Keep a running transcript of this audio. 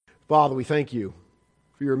Father, we thank you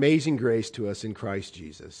for your amazing grace to us in Christ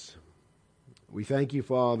Jesus. We thank you,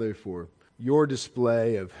 Father, for your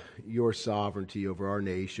display of your sovereignty over our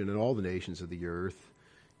nation and all the nations of the earth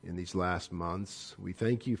in these last months. We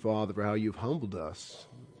thank you, Father, for how you've humbled us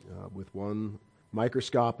with one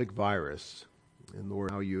microscopic virus. And Lord,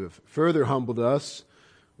 how you have further humbled us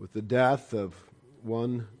with the death of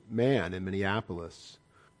one man in Minneapolis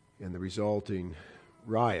and the resulting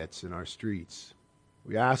riots in our streets.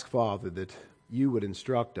 We ask, Father, that you would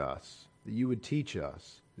instruct us, that you would teach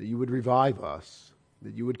us, that you would revive us,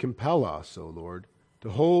 that you would compel us, O Lord, to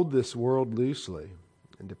hold this world loosely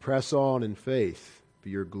and to press on in faith for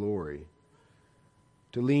your glory,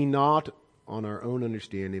 to lean not on our own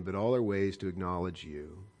understanding, but all our ways to acknowledge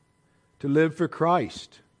you, to live for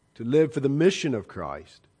Christ, to live for the mission of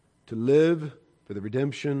Christ, to live for the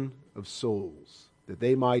redemption of souls, that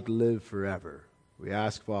they might live forever. We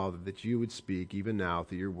ask, Father, that you would speak even now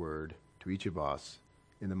through your word to each of us.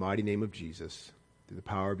 In the mighty name of Jesus, through the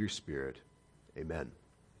power of your Spirit. Amen.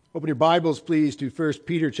 Open your Bibles, please, to 1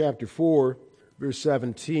 Peter chapter 4, verse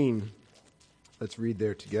 17. Let's read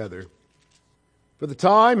there together. For the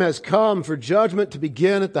time has come for judgment to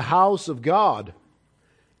begin at the house of God.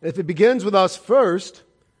 If it begins with us first,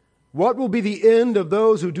 what will be the end of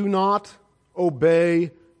those who do not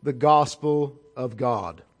obey the gospel of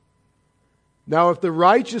God? Now, if the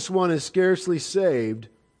righteous one is scarcely saved,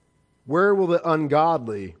 where will the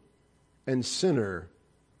ungodly and sinner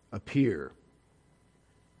appear?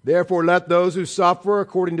 Therefore, let those who suffer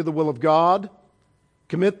according to the will of God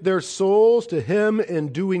commit their souls to Him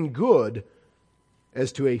in doing good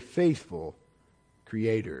as to a faithful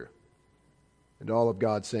Creator. And all of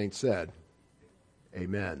God's saints said,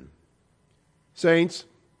 Amen. Saints,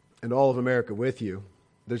 and all of America with you,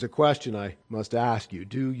 there's a question I must ask you.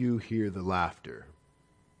 Do you hear the laughter?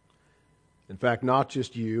 In fact, not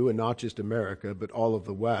just you and not just America, but all of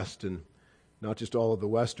the West, and not just all of the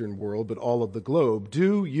Western world, but all of the globe.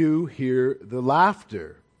 Do you hear the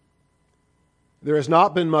laughter? There has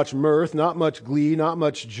not been much mirth, not much glee, not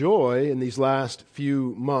much joy in these last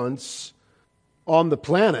few months on the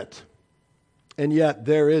planet. And yet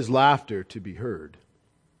there is laughter to be heard.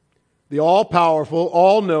 The all-powerful,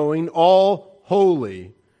 all-knowing,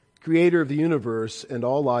 all-holy Creator of the universe and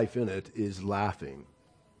all life in it is laughing.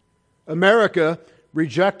 America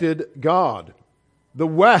rejected God. The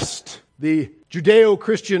West, the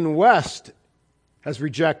Judeo-Christian West, has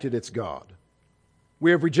rejected its God.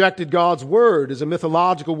 We have rejected God's Word as a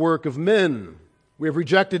mythological work of men. We have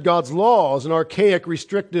rejected God's law as an archaic,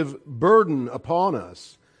 restrictive burden upon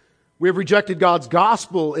us. We have rejected God's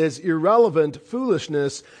gospel as irrelevant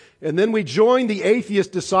foolishness. And then we join the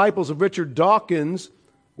atheist disciples of Richard Dawkins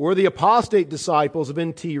or the apostate disciples of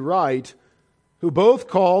N.T. Wright, who both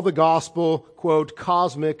call the gospel, quote,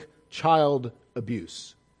 cosmic child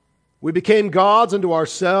abuse. We became gods unto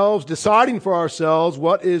ourselves, deciding for ourselves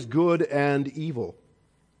what is good and evil,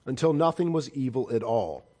 until nothing was evil at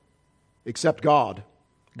all, except God,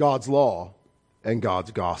 God's law, and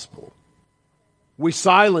God's gospel. We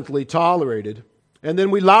silently tolerated, and then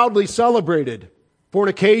we loudly celebrated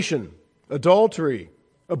fornication, adultery,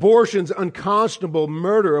 abortion's unconscionable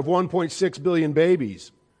murder of 1.6 billion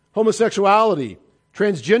babies, homosexuality,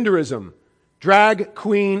 transgenderism, drag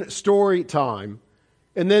queen story time,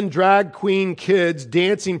 and then drag queen kids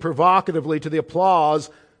dancing provocatively to the applause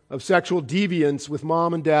of sexual deviance with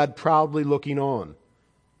mom and dad proudly looking on.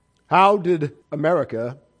 How did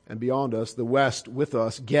America, and beyond us, the West with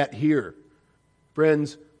us, get here?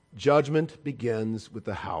 Friends, judgment begins with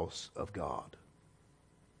the house of God.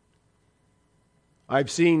 I've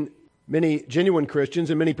seen many genuine Christians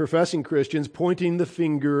and many professing Christians pointing the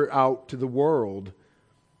finger out to the world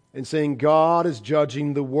and saying God is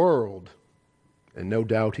judging the world. And no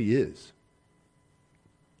doubt He is.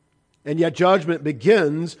 And yet judgment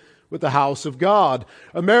begins with the house of God.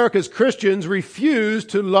 America's Christians refuse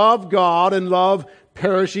to love God and love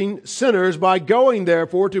perishing sinners by going,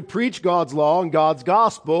 therefore, to preach God's law and God's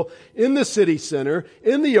gospel in the city center,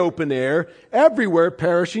 in the open air, everywhere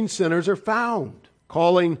perishing sinners are found,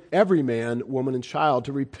 calling every man, woman, and child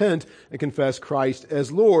to repent and confess Christ as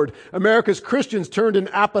Lord. America's Christians turned an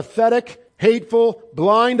apathetic, hateful,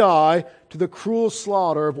 blind eye to the cruel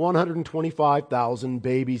slaughter of 125,000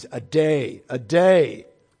 babies a day,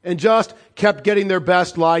 and just kept getting their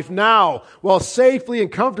best life now, while safely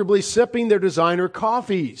and comfortably sipping their designer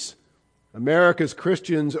coffees. America's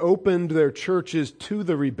Christians opened their churches to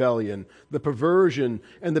the rebellion, the perversion,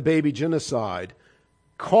 and the baby genocide,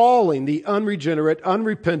 calling the unregenerate,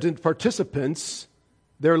 unrepentant participants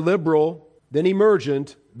their liberal, then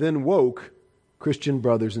emergent, then woke Christian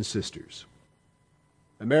brothers and sisters.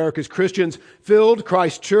 America's Christians filled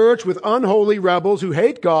Christ's church with unholy rebels who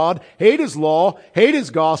hate God, hate His law, hate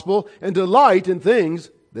His gospel, and delight in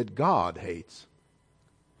things that God hates.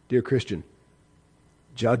 Dear Christian,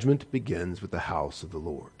 judgment begins with the house of the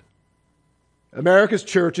Lord. America's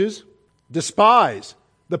churches despise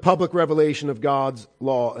the public revelation of God's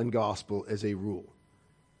law and gospel as a rule.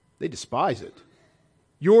 They despise it.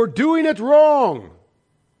 You're doing it wrong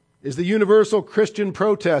is the universal Christian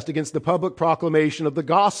protest against the public proclamation of the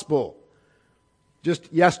gospel.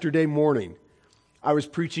 Just yesterday morning, I was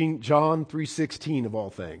preaching John 3:16 of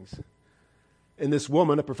all things. And this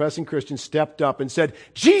woman, a professing Christian, stepped up and said,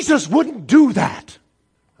 "Jesus wouldn't do that."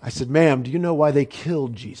 I said, "Ma'am, do you know why they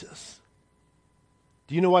killed Jesus?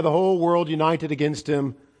 Do you know why the whole world united against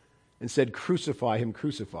Him and said, 'Crucify Him,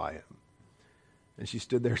 crucify Him'?" And she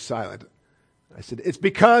stood there silent. I said, "It's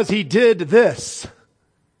because He did this.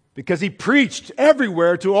 Because He preached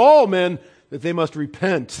everywhere to all men that they must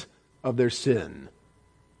repent of their sin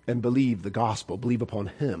and believe the gospel, believe upon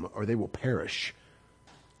Him, or they will perish."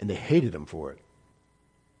 And they hated Him for it.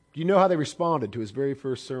 Do you know how they responded to His very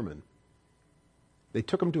first sermon? They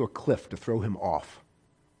took Him to a cliff to throw Him off.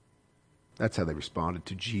 That's how they responded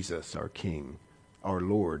to Jesus, our King, our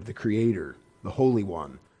Lord, the Creator, the Holy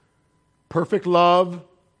One. Perfect love,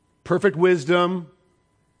 perfect wisdom,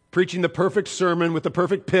 preaching the perfect sermon with the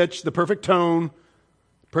perfect pitch, the perfect tone,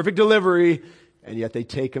 perfect delivery, and yet they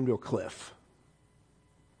take Him to a cliff.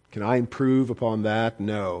 Can I improve upon that?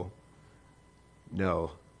 No.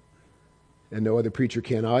 No. And no other preacher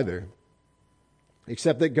can either.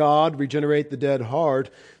 Except that God regenerate the dead heart,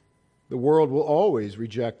 the world will always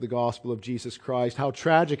reject the gospel of Jesus Christ. How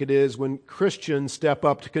tragic it is when Christians step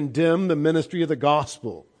up to condemn the ministry of the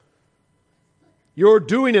gospel. You're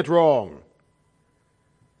doing it wrong.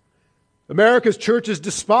 America's churches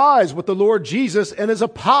despise what the Lord Jesus and His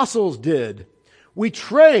apostles did. We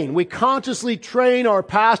consciously train our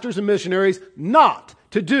pastors and missionaries not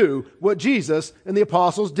to do what Jesus and the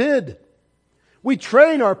apostles did. We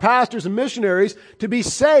train our pastors and missionaries to be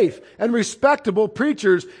safe and respectable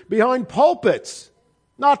preachers behind pulpits,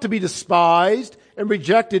 not to be despised and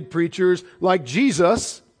rejected preachers like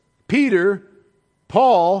Jesus, Peter,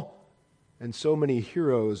 Paul, and so many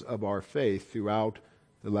heroes of our faith throughout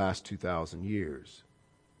the last 2,000 years,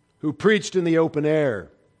 who preached in the open air.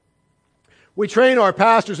 We train our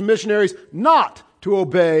pastors and missionaries not to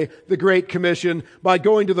obey the Great Commission by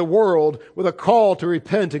going to the world with a call to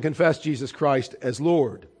repent and confess Jesus Christ as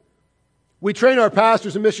Lord. We train our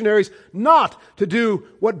pastors and missionaries not to do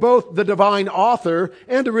what both the divine author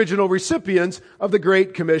and original recipients of the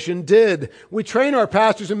Great Commission did. We train our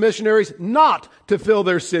pastors and missionaries not to fill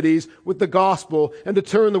their cities with the gospel and to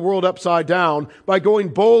turn the world upside down by going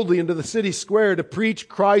boldly into the city square to preach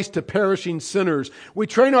Christ to perishing sinners. We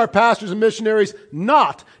train our pastors and missionaries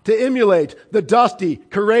not to emulate the dusty,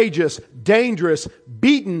 courageous, dangerous,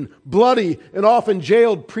 beaten, bloody, and often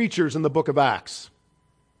jailed preachers in the book of Acts.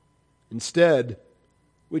 Instead,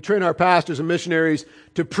 we train our pastors and missionaries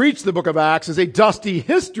to preach the book of Acts as a dusty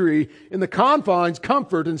history in the confines,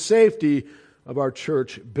 comfort, and safety of our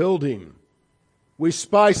church building. We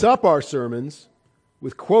spice up our sermons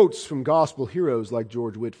with quotes from gospel heroes like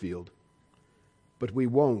George Whitefield, but we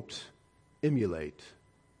won't emulate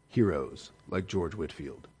heroes like George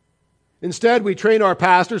Whitefield. Instead, we train our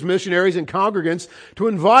pastors, missionaries, and congregants to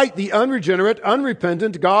invite the unregenerate,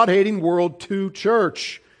 unrepentant, God-hating world to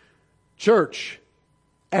church. Church,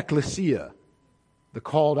 ecclesia, the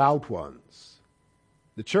called out ones.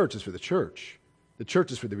 The church is for the church. The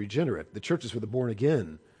church is for the regenerate. The church is for the born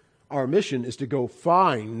again. Our mission is to go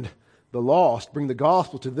find the lost, bring the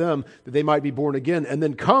gospel to them that they might be born again, and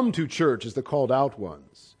then come to church as the called out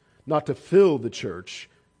ones, not to fill the church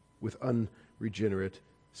with unregenerate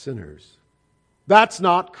sinners. That's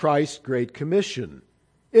not Christ's Great Commission.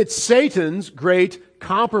 It's Satan's great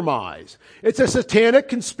compromise. It's a satanic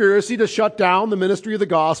conspiracy to shut down the ministry of the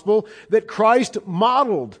gospel that Christ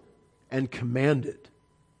modeled and commanded.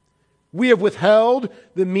 We have withheld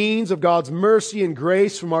the means of God's mercy and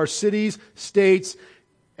grace from our cities, states,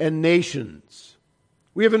 and nations.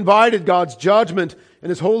 We have invited God's judgment and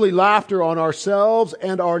His holy laughter on ourselves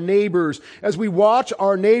and our neighbors as we watch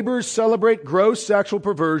our neighbors celebrate gross sexual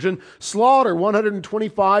perversion, slaughter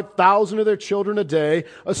 125,000 of their children a day,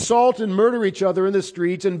 assault and murder each other in the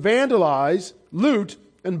streets, and vandalize, loot,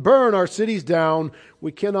 and burn our cities down.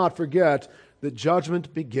 We cannot forget that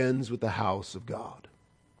judgment begins with the house of God.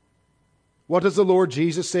 What does the Lord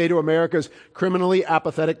Jesus say to America's criminally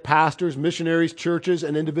apathetic pastors, missionaries, churches,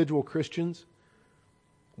 and individual Christians?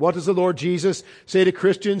 What does the Lord Jesus say to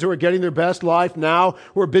Christians who are getting their best life now,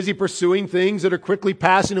 who are busy pursuing things that are quickly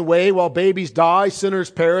passing away while babies die, sinners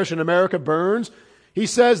perish, and America burns? He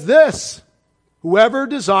says this, whoever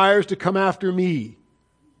desires to come after me,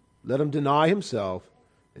 let him deny himself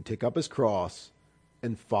and take up his cross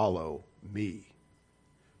and follow me.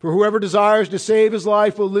 For whoever desires to save his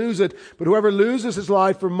life will lose it, but whoever loses his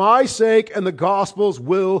life for my sake and the gospel's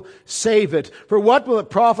will save it. For what will it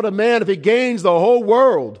profit a man if he gains the whole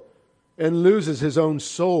world and loses his own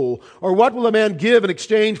soul? Or what will a man give in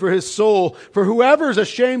exchange for his soul? For whoever is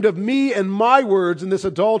ashamed of me and my words in this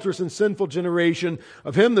adulterous and sinful generation,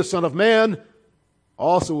 of him the Son of Man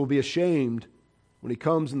also will be ashamed when he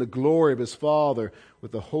comes in the glory of his Father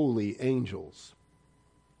with the holy angels.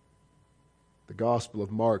 The Gospel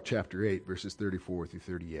of Mark, chapter 8, verses 34 through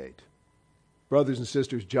 38. Brothers and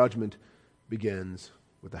sisters, judgment begins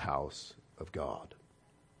with the house of God.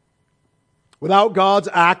 Without God's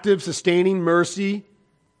active, sustaining mercy,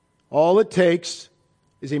 all it takes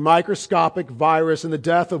is a microscopic virus and the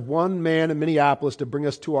death of one man in Minneapolis to bring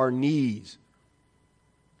us to our knees,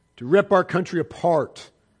 to rip our country apart,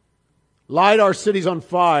 light our cities on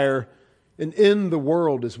fire, and end the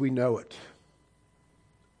world as we know it.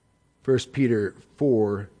 1 Peter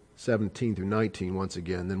 4, 17 through 19, once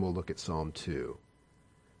again, then we'll look at Psalm 2.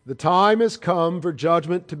 The time has come for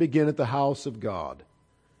judgment to begin at the house of God.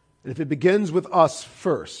 And if it begins with us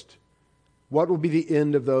first, what will be the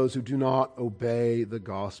end of those who do not obey the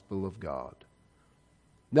gospel of God?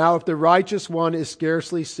 Now, if the righteous one is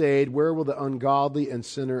scarcely saved, where will the ungodly and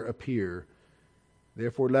sinner appear?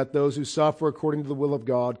 Therefore, let those who suffer according to the will of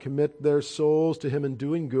God commit their souls to him in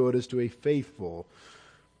doing good as to a faithful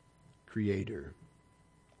Creator.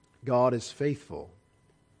 God is faithful.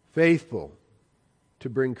 Faithful to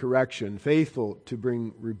bring correction. Faithful to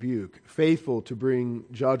bring rebuke. Faithful to bring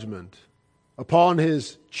judgment upon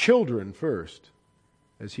His children first.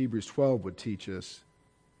 As Hebrews 12 would teach us,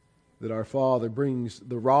 that our Father brings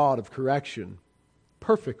the rod of correction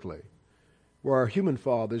perfectly, where our human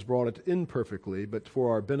fathers brought it imperfectly, but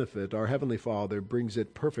for our benefit, our Heavenly Father brings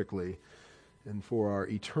it perfectly and for our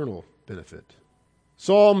eternal benefit.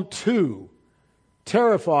 Psalm 2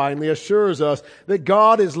 terrifyingly assures us that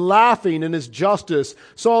God is laughing in His justice.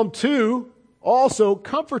 Psalm 2 also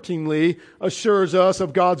comfortingly assures us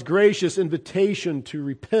of God's gracious invitation to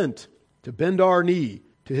repent, to bend our knee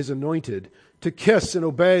to His anointed, to kiss and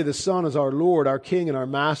obey the Son as our Lord, our King, and our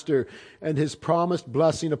Master, and His promised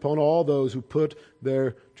blessing upon all those who put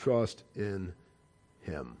their trust in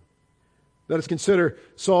Him. Let us consider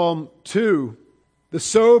Psalm 2, the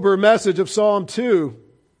sober message of Psalm 2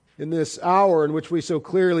 in this hour in which we so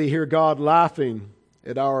clearly hear God laughing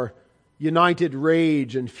at our united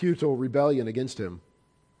rage and futile rebellion against Him.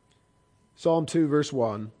 Psalm 2, verse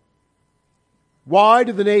 1. Why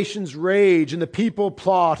do the nations rage and the people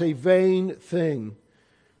plot a vain thing?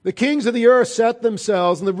 The kings of the earth set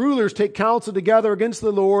themselves, and the rulers take counsel together against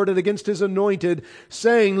the Lord and against His anointed,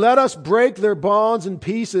 saying, let us break their bonds in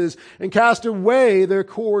pieces and cast away their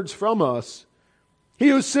cords from us. He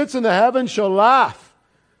who sits in the heavens shall laugh.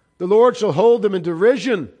 The Lord shall hold them in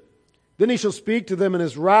derision. Then He shall speak to them in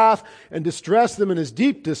His wrath and distress them in His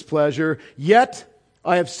deep displeasure. Yet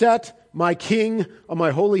I have set my King on my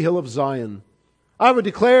holy hill of Zion. I would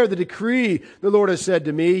declare the decree. The Lord has said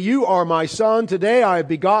to me, you are my son. Today I have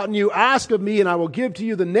begotten you. Ask of me, and I will give to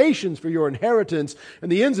you the nations for your inheritance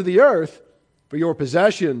and the ends of the earth for your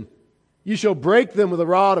possession. You shall break them with a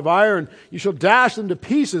rod of iron. You shall dash them to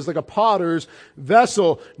pieces like a potter's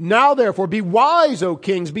vessel. Now therefore be wise, O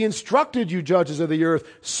kings. Be instructed, you judges of the earth.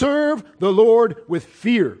 Serve the Lord with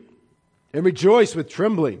fear and rejoice with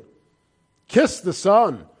trembling. Kiss the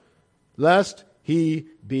Son, lest He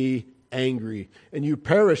be angry, and you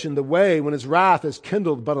perish in the way when His wrath is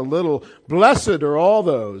kindled but a little. Blessed are all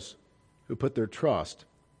those who put their trust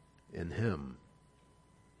in Him.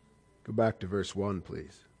 Go back to verse 1,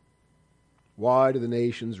 please. Why do the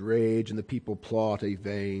nations rage and the people plot a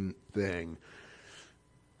vain thing?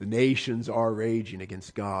 The nations are raging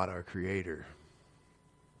against God, our Creator.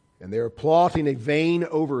 And they're plotting a vain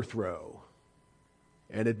overthrow.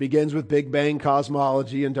 And it begins with Big Bang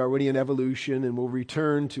cosmology and Darwinian evolution, and we'll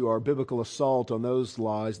return to our biblical assault on those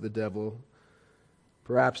lies of the devil.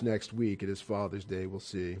 Perhaps next week at his Father's Day, we'll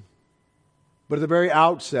see. But at the very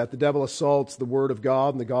outset, the devil assaults the Word of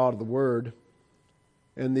God and the God of the Word.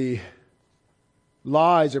 And the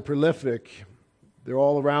lies are prolific. They're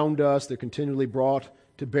all around us. They're continually brought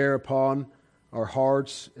to bear upon our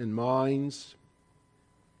hearts and minds.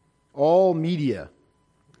 All media,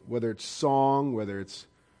 whether it's song, whether it's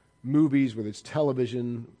movies, whether it's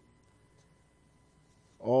television,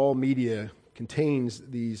 all media contains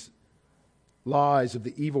these lies of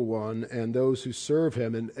the evil one and those who serve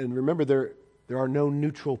him. And remember, there are no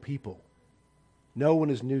neutral people. No one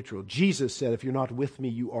is neutral. Jesus said, if you're not with me,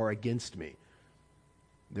 you are against me.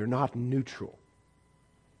 They're not neutral.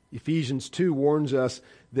 Ephesians 2 warns us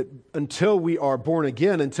that until we are born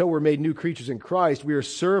again, until we're made new creatures in Christ, we are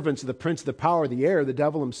servants of the prince of the power of the air, the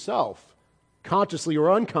devil himself, consciously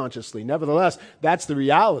or unconsciously. Nevertheless, that's the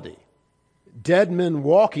reality. Dead men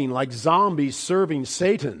walking like zombies serving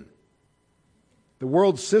Satan. The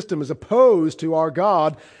world system is opposed to our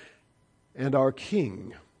God and our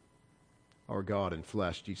King, our God in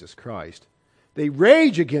flesh, Jesus Christ. They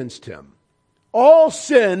rage against him. All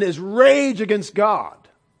sin is rage against God.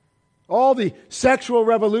 All the sexual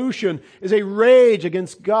revolution is a rage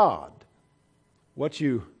against God. What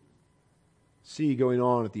you see going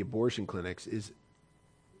on at the abortion clinics is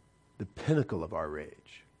the pinnacle of our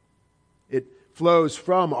rage. It flows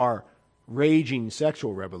from our raging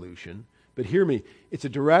sexual revolution. But hear me, it's a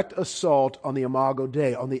direct assault on the Imago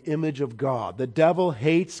Dei, on the image of God. The devil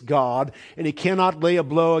hates God, and he cannot lay a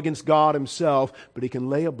blow against God himself, but he can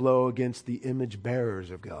lay a blow against the image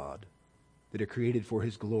bearers of God that are created for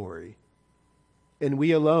his glory. And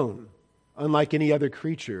we alone, unlike any other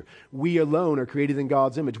creature, we alone are created in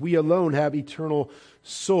God's image. We alone have eternal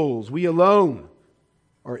souls. We alone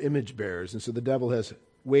are image bearers. And so the devil has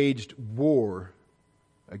waged war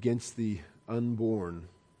against the unborn.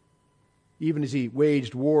 Even as he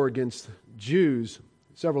waged war against Jews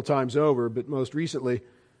several times over, but most recently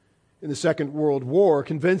in the Second World War,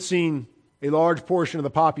 convincing a large portion of the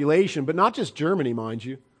population, but not just Germany, mind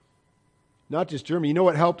you. Not just Germany. You know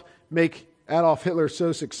what helped make Adolf Hitler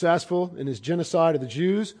so successful in his genocide of the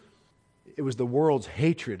Jews? It was the world's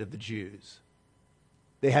hatred of the Jews.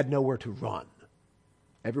 They had nowhere to run.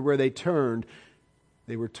 Everywhere they turned,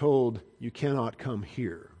 they were told, you cannot come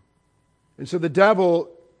here. And so the devil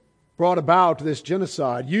brought about this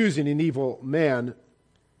genocide using an evil man,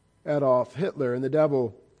 Adolf Hitler, and the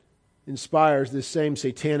devil inspires this same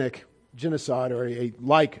satanic genocide, or a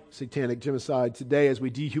like satanic genocide today, as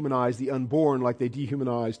we dehumanize the unborn like they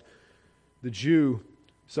dehumanized the Jew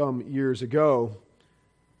some years ago,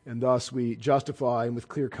 and thus we justify and with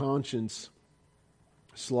clear conscience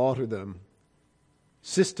slaughter them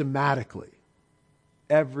systematically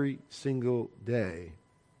every single day.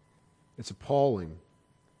 It's appalling.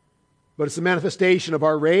 But it's a manifestation of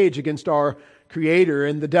our rage against our Creator,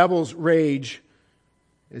 and the devil's rage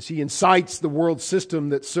as he incites the world system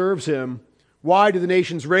that serves him. Why do the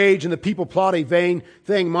nations rage and the people plot a vain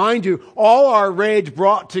thing? Mind you, all our rage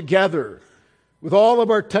brought together with all of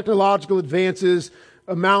our technological advances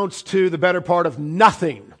amounts to the better part of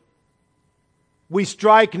nothing. We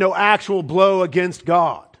strike no actual blow against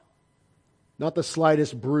God, not the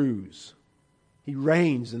slightest bruise. He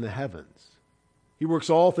reigns in the heavens. He works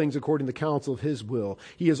all things according to the counsel of his will.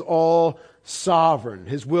 He is all sovereign.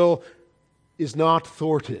 His will is not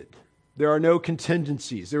thwarted. There are no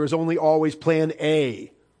contingencies. There is only always plan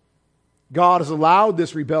A. God has allowed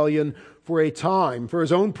this rebellion for a time, for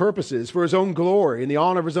his own purposes, for his own glory, in the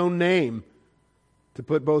honor of his own name, to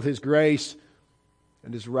put both his grace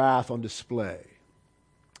and his wrath on display.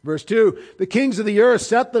 Verse 2, the kings of the earth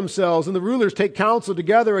set themselves, and the rulers take counsel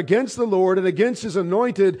together against the Lord and against his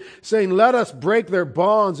anointed, saying, let us break their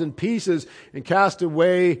bonds in pieces and cast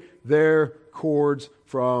away their cords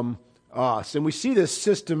from us. And we see this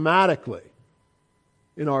systematically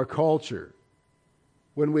in our culture.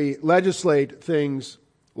 When we legislate things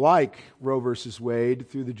like Roe versus Wade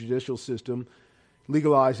through the judicial system,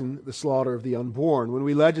 legalizing the slaughter of the unborn. When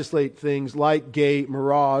we legislate things like gay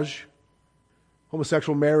marriage,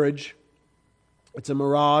 homosexual marriage, it's a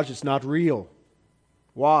mirage, it's not real.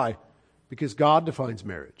 Why? Because God defines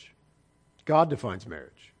marriage. God defines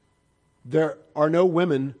marriage. There are no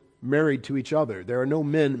women married to each other. There are no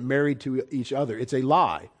men married to each other. It's a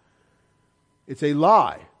lie. It's a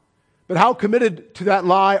lie. But how committed to that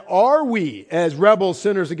lie are we as rebel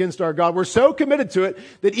sinners against our God? We're so committed to it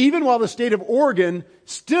that even while the state of Oregon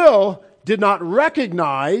still did not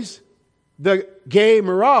recognize the gay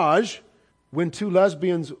marriage, when two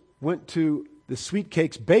lesbians went to the Sweet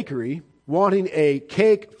Cakes Bakery wanting a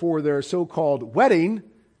cake for their so-called wedding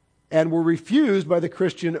and were refused by the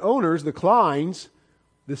Christian owners, the Kleins,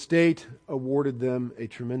 the state awarded them a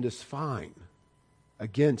tremendous fine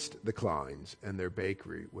against the Kleins and their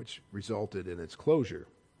bakery, which resulted in its closure.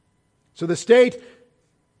 So the state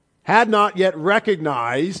had not yet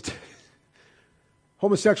recognized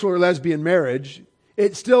homosexual or lesbian marriage.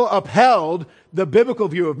 It still upheld the biblical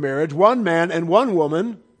view of marriage, one man and one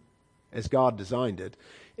woman, as God designed it.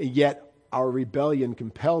 And yet our rebellion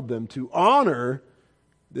compelled them to honor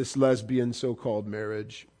this lesbian so-called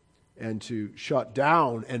marriage and to shut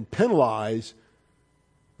down and penalize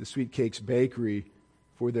the Sweet Cakes Bakery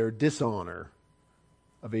for their dishonor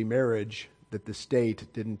of a marriage that the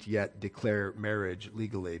state didn't yet declare marriage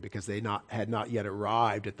legally because they had not yet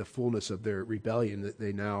arrived at the fullness of their rebellion that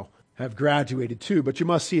they now have graduated to. But you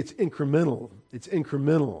must see it's incremental. It's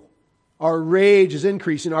incremental. Our rage is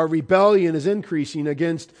increasing. Our rebellion is increasing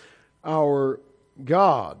against our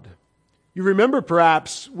God. You remember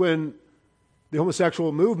perhaps when the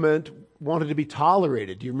homosexual movement wanted to be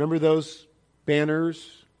tolerated. Do you remember those banners?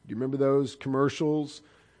 Do you remember those commercials?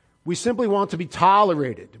 We simply want to be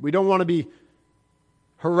tolerated. We don't want to be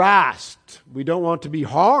harassed. We don't want to be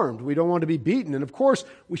harmed. We don't want to be beaten. And of course,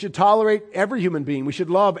 we should tolerate every human being. We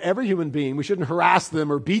should love every human being. We shouldn't harass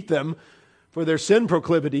them or beat them for their sin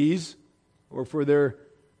proclivities or for their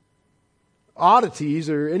oddities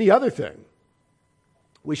or any other thing.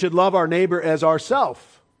 We should love our neighbor as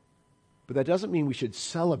ourself. But that doesn't mean we should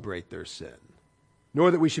celebrate their sin,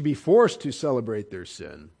 nor that we should be forced to celebrate their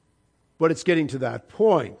sin. But it's getting to that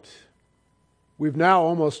point. We've now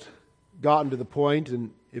almost gotten to the point,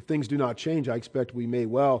 and if things do not change, I expect we may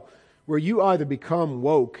well, where you either become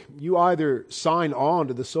woke, you either sign on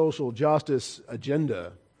to the social justice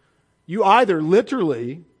agenda, you either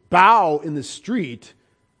literally bow in the street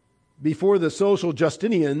before the social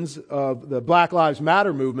Justinians of the Black Lives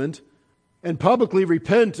Matter movement and publicly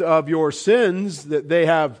repent of your sins that they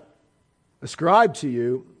have ascribed to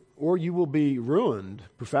you, or you will be ruined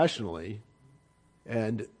professionally,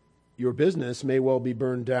 and your business may well be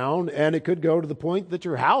burned down, and it could go to the point that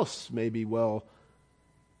your house may be well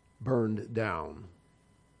burned down.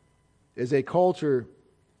 As a culture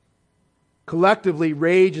collectively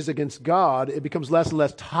rages against God, it becomes less and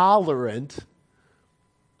less tolerant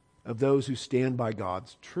of those who stand by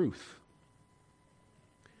God's truth.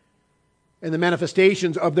 And the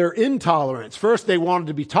manifestations of their intolerance. First, they wanted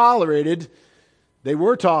to be tolerated. They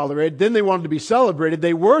were tolerated. Then they wanted to be celebrated.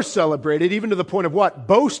 They were celebrated, even to the point of what?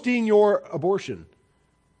 Boasting your abortion.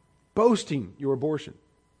 Boasting your abortion.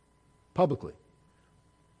 Publicly.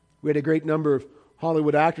 We had a great number of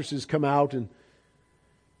Hollywood actresses come out and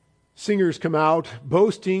singers come out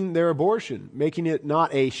boasting their abortion, making it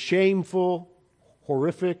not a shameful,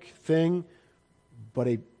 horrific thing, but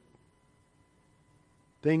a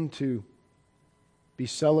thing to be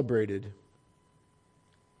celebrated.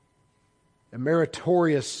 A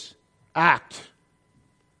meritorious act.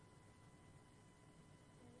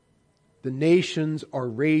 The nations are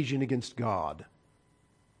raging against God,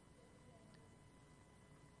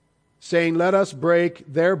 saying, let us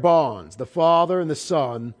break their bonds, the Father and the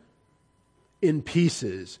Son, in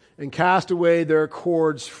pieces, and cast away their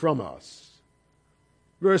cords from us.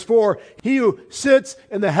 Verse 4, he who sits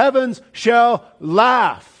in the heavens shall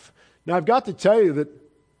laugh. Now I've got to tell you that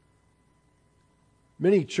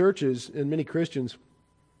many churches and many Christians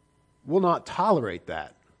will not tolerate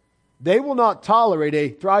that. They will not tolerate a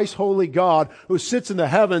thrice holy God who sits in the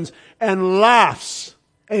heavens and laughs,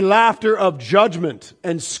 a laughter of judgment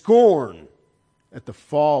and scorn at the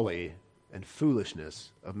folly and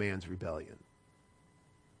foolishness of man's rebellion.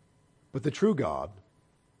 But the true God,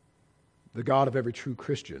 the God of every true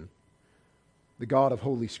Christian, the God of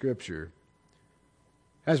Holy Scripture,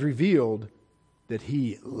 has revealed that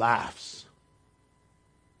He laughs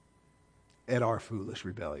at our foolish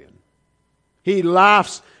rebellion. He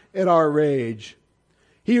laughs at our rage.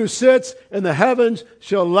 He who sits in the heavens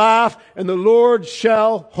shall laugh, and the Lord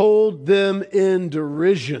shall hold them in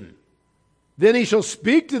derision. Then He shall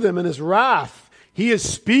speak to them in His wrath. He is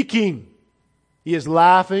speaking. He is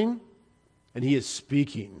laughing, and He is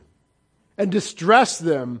speaking. And distress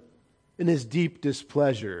them in His deep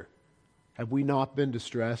displeasure. Have we not been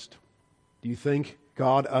distressed? Do you think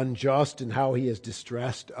God unjust in how He has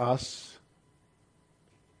distressed us?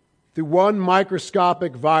 Through one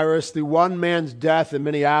microscopic virus, through one man's death in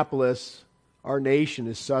Minneapolis, our nation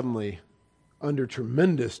is suddenly under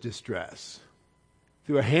tremendous distress.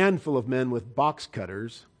 Through a handful of men with box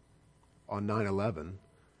cutters on 9/11,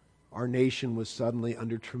 our nation was suddenly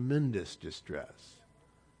under tremendous distress.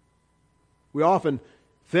 We often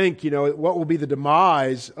think, what will be the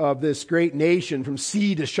demise of this great nation from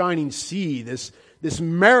sea to shining sea, this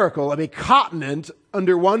miracle of a continent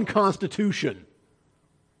under one constitution.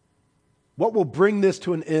 What will bring this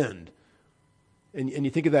to an end? And you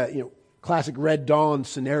think of that, classic Red Dawn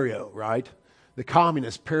scenario, right? The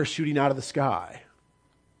communists parachuting out of the sky,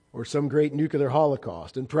 or some great nuclear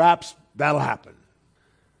holocaust, and perhaps that'll happen.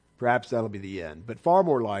 Perhaps that'll be the end. But far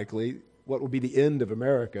more likely, what will be the end of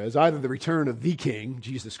America is either the return of the King,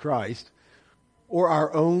 Jesus Christ, or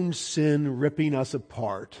our own sin ripping us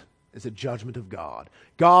apart is a judgment of God.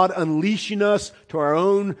 God unleashing us to our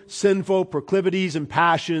own sinful proclivities and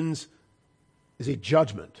passions is a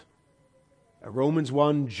judgment. A Romans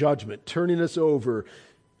 1 judgment, turning us over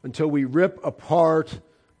until we rip apart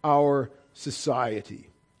our society.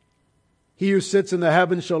 He who sits in the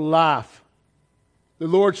heavens shall laugh. The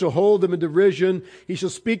Lord shall hold them in derision. He shall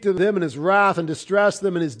speak to them in his wrath and distress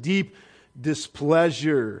them in his deep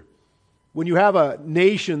displeasure. When you have a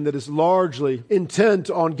nation that is largely intent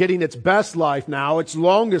on getting its best life now, its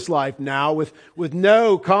longest life now, with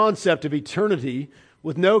no concept of eternity,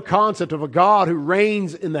 with no concept of a God who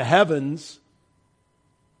reigns in the heavens,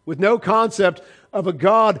 with no concept of a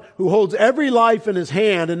God who holds every life in his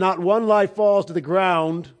hand and not one life falls to the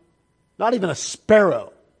ground, not even a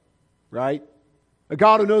sparrow, right? A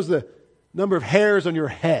God who knows the number of hairs on your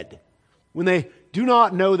head. When they do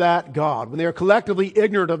not know that God, when they are collectively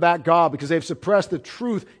ignorant of that God because they've suppressed the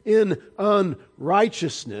truth in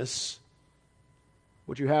unrighteousness,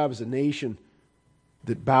 what you have is a nation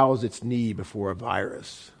that bows its knee before a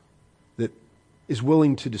virus, that is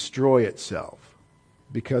willing to destroy itself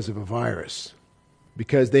because of a virus,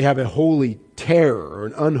 because they have a holy terror, or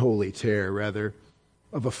an unholy terror rather,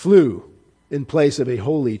 of a flu in place of a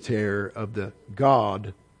holy terror of the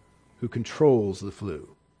God who controls the flu.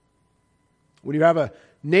 When you have a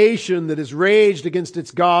nation that has raged against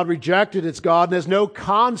its God, rejected its God, and has no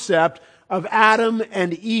concept of Adam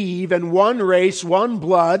and Eve and one race, one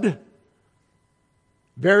blood,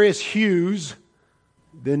 various hues,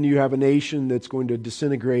 then you have a nation that's going to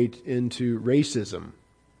disintegrate into racism.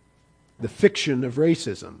 The fiction of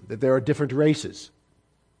racism, that there are different races.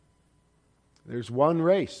 There's one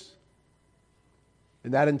race.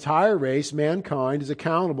 And that entire race, mankind, is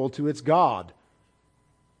accountable to its God,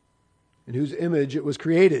 in whose image it was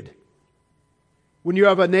created. When you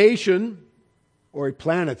have a nation, or a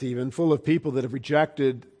planet even, full of people that have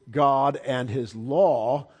rejected God and his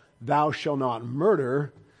law, thou shalt not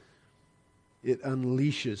murder, it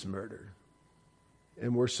unleashes murder.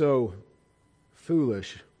 And we're so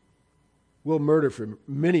foolish. We'll murder for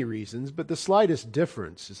many reasons, but the slightest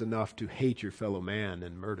difference is enough to hate your fellow man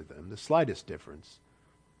and murder them. The slightest difference.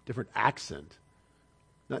 Different accent.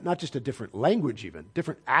 Not just a different language even,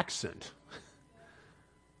 different accent.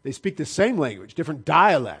 They speak the same language, different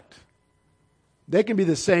dialect. They can be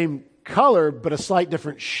the same color, but a slight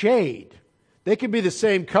different shade. They can be the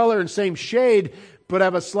same color and same shade, but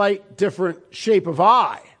have a slight different shape of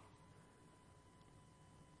eye.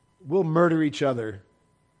 We'll murder each other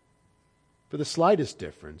for the slightest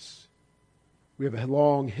difference. We have a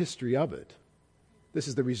long history of it. This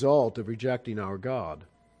is the result of rejecting our God.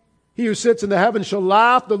 He who sits in the heavens shall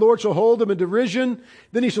laugh, the Lord shall hold them in derision.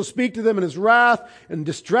 Then he shall speak to them in his wrath and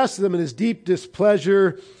distress them in his deep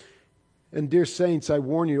displeasure. And dear saints, I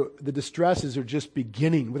warn you, the distresses are just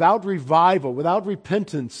beginning. Without revival, without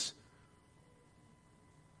repentance,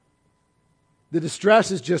 the distress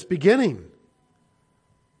is just beginning.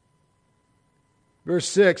 Verse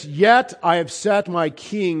 6, yet I have set my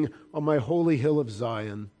king on my holy hill of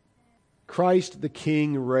Zion. Christ the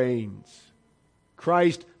King reigns.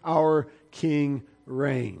 Christ our King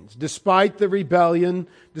reigns. Despite the rebellion,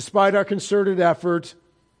 despite our concerted effort,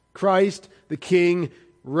 Christ the King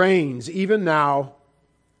reigns. Even now,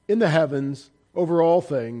 in the heavens, over all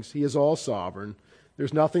things, he is all sovereign.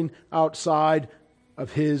 There's nothing outside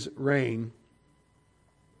of his reign.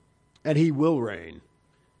 And he will reign.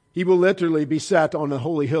 He will literally be set on the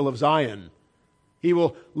holy hill of Zion. He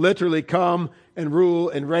will literally come and rule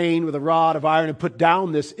and reign with a rod of iron and put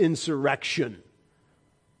down this insurrection.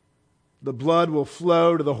 The blood will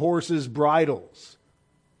flow to the horses' bridles.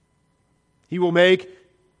 He will make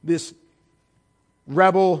this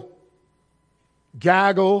rebel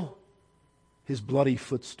gaggle his bloody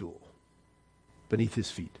footstool beneath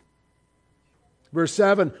his feet. Verse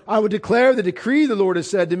 7, I would declare the decree, the Lord has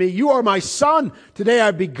said to me, you are my son, today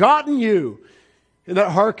I've begotten you. And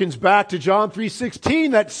that harkens back to John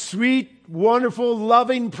 3:16, that sweet, wonderful,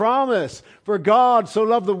 loving promise. For God so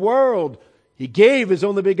loved the world, he gave his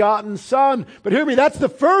only begotten Son. But hear me, that's the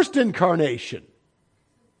first incarnation.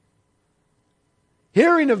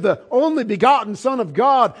 Hearing of the only begotten Son of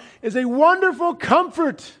God is a wonderful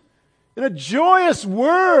comfort and a joyous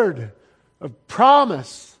word of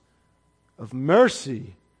promise, of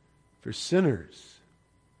mercy for sinners.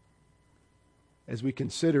 As we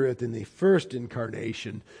consider it in the first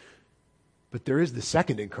incarnation, but there is the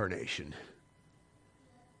second incarnation,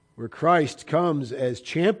 where Christ comes as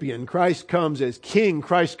champion, Christ comes as king,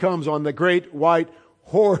 Christ comes on the great white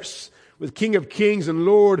horse with King of Kings and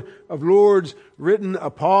Lord of Lords written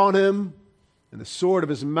upon him, and the sword of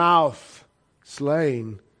his mouth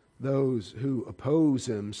slaying those who oppose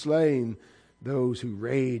him, slaying those who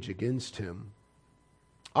rage against him.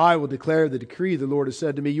 I will declare the decree. The Lord has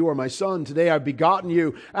said to me, you are my son. Today I have begotten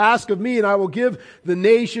you. Ask of me, and I will give the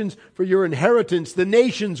nations for your inheritance. The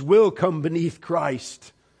nations will come beneath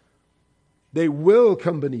Christ. They will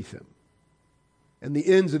come beneath him. And the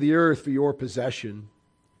ends of the earth for your possession.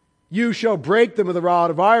 You shall break them with a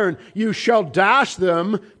rod of iron. You shall dash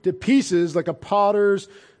them to pieces like a potter's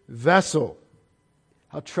vessel.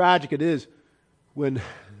 How tragic it is when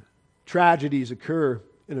tragedies occur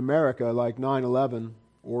in America like 9/11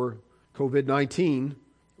 or COVID-19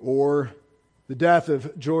 or the death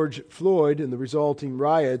of George Floyd and the resulting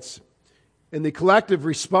riots. And the collective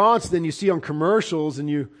response then you see on commercials and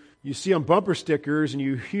you see on bumper stickers and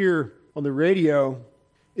you hear on the radio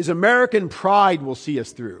is American pride will see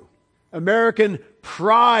us through. American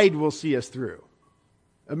pride will see us through.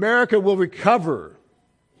 America will recover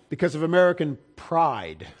because of American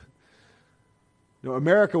pride. No,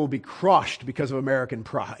 America will be crushed because of American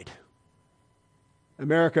pride.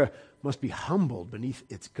 America must be humbled beneath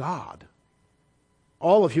its God.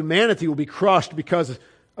 All of humanity will be crushed because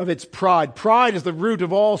of its pride. Pride is the root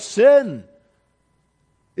of all sin.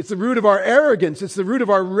 It's the root of our arrogance. It's the root of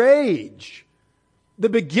our rage. The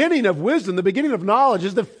beginning of wisdom, the beginning of knowledge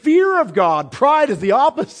is the fear of God. Pride is the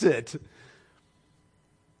opposite.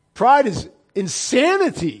 Pride is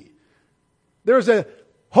insanity. There's a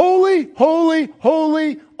holy, holy,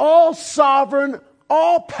 holy, all-sovereign,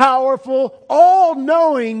 all-powerful,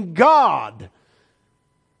 all-knowing God.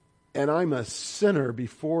 And I'm a sinner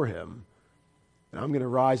before him. And I'm going to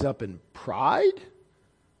rise up in pride?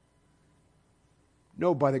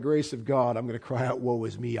 No, by the grace of God, I'm going to cry out, woe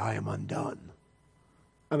is me, I am undone.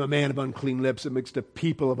 I'm a man of unclean lips amidst a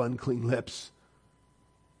people of unclean lips.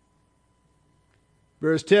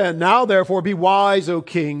 Verse 10, now therefore be wise, O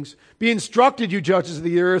kings. Be instructed, you judges of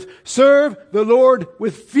the earth. Serve the Lord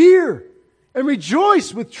with fear and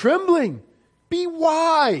rejoice with trembling. Be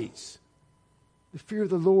wise. The fear of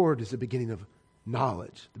the Lord is the beginning of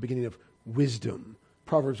knowledge, the beginning of wisdom.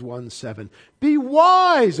 Proverbs 1:7. Be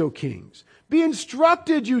wise, O kings. Be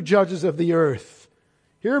instructed, you judges of the earth.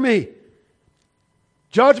 Hear me.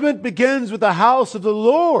 Judgment begins with the house of the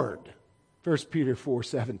Lord. 1 Peter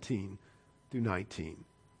 4:17 through 19.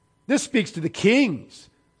 This speaks to the kings,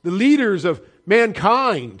 the leaders of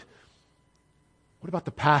mankind. What about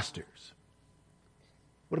the pastors?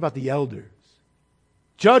 What about the elders?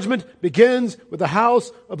 Judgment begins with the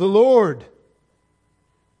house of the Lord.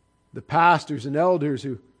 The pastors and elders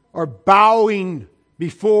who are bowing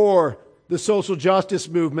before the social justice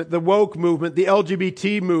movement, the woke movement, the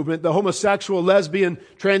LGBT movement, the homosexual, lesbian,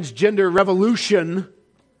 transgender revolution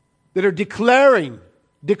that are declaring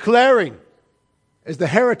as the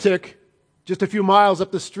heretic just a few miles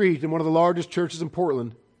up the street in one of the largest churches in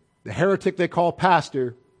Portland, the heretic they call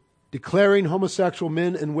pastor, declaring homosexual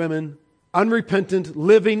men and women, unrepentant,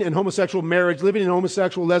 living in homosexual marriage, living in a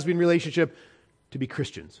homosexual lesbian relationship, to be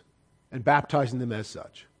Christians and baptizing them as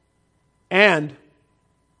such. And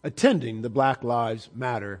attending the Black Lives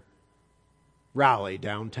Matter rally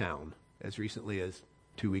downtown as recently as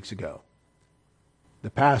 2 weeks ago. The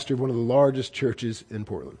pastor of one of the largest churches in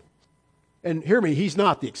Portland. And hear me, he's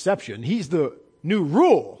not the exception. He's the new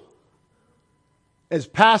rule. As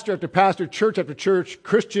pastor after pastor, church after church,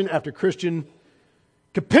 Christian after Christian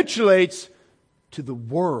capitulates to the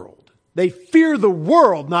world. They fear the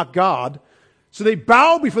world, not God. So they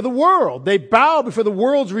bow before the world. They bow before the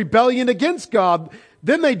world's rebellion against God.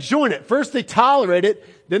 Then they join it. First they tolerate it,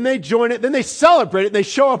 then they join it, then they celebrate it, and they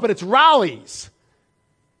show up at its rallies.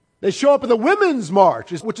 They show up at the Women's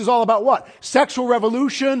March, which is all about what? Sexual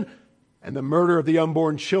revolution and the murder of the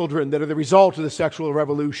unborn children that are the result of the sexual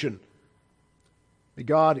revolution. May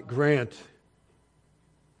God grant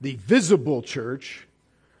the visible church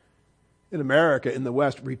in America, in the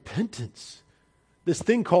West, repentance. This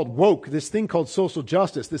thing called woke, this thing called social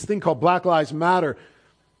justice, this thing called Black Lives Matter,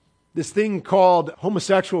 this thing called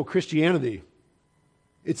homosexual Christianity.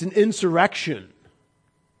 It's an insurrection.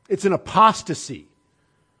 It's an apostasy.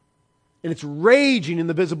 And it's raging in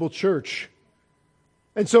the visible church.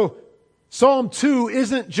 And so Psalm 2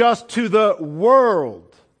 isn't just to the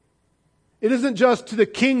world. It isn't just to the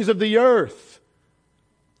kings of the earth.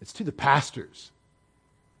 It's to the pastors.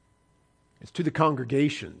 It's to the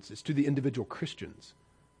congregations. It's to the individual Christians.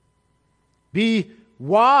 Be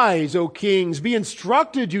wise, O kings. Be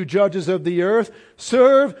instructed, you judges of the earth.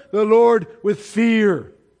 Serve the Lord with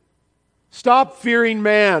fear. Stop fearing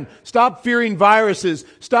man. Stop fearing viruses.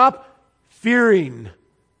 Stop fearing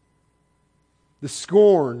the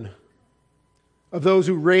scorn of those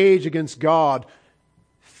who rage against God.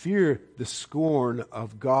 Fear the scorn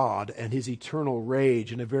of God and His eternal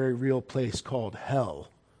rage in a very real place called hell.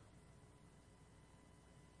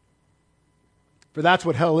 For that's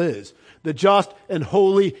what hell is. The just and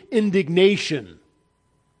holy indignation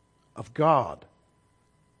of God.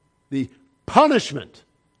 The punishment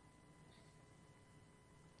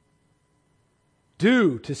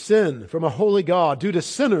due to sin from a holy God, due to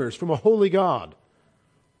sinners from a holy God.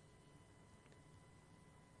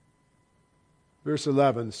 Verse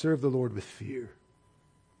 11, serve the Lord with fear.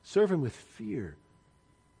 Serve Him with fear.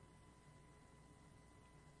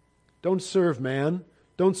 Don't serve man.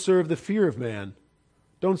 Don't serve the fear of man.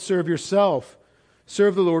 Don't serve yourself.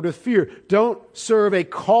 Serve the Lord with fear. Don't serve a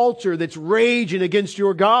culture that's raging against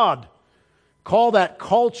your God. Call that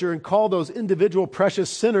culture and call those individual precious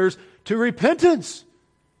sinners to repentance,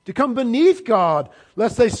 to come beneath God,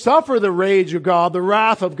 lest they suffer the rage of God, the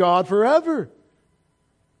wrath of God forever.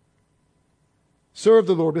 Serve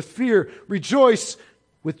the Lord with fear. Rejoice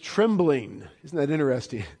with trembling. Isn't that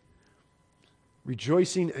interesting?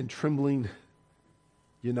 Rejoicing and trembling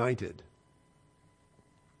united.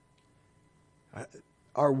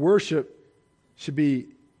 Our worship should be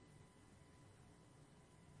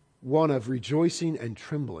one of rejoicing and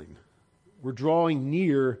trembling. We're drawing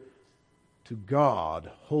near to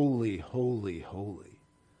God, holy, holy, holy.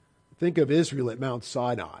 Think of Israel at Mount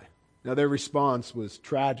Sinai. Now their response was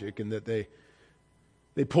tragic in that they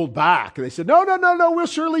pulled back. They said, no, we'll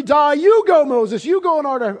surely die. You go, Moses. You go on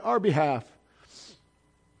our behalf.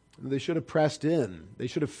 And they should have pressed in. They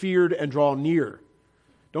should have feared and drawn near.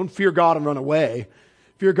 Don't fear God and run away.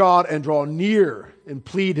 Fear God and draw near and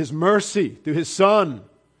plead His mercy through His Son.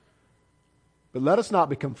 But let us not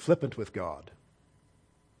become flippant with God.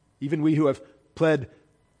 Even we who have pled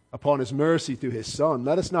upon His mercy through His Son,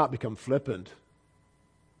 let us not become flippant.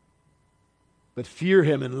 But fear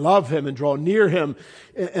Him and love Him and draw near Him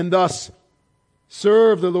and thus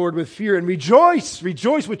serve the Lord with fear and rejoice.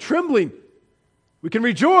 Rejoice with trembling. We can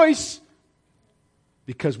rejoice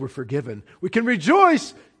because we're forgiven. We can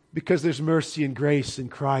rejoice because there's mercy and grace in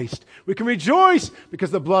Christ. We can rejoice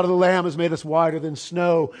because the blood of the Lamb has made us whiter than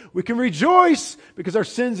snow. We can rejoice because our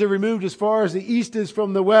sins are removed as far as the east is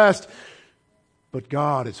from the west. But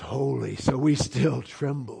God is holy, so we still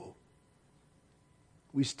tremble.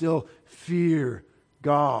 We still fear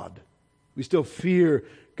God. We still fear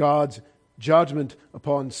God's judgment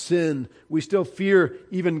upon sin. We still fear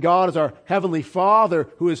even God as our Heavenly Father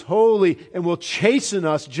who is holy and will chasten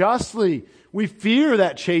us justly. We fear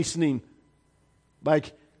that chastening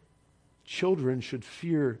like children should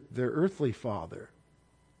fear their earthly father.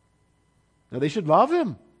 Now they should love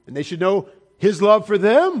Him and they should know His love for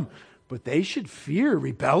them, but they should fear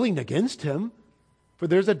rebelling against Him, for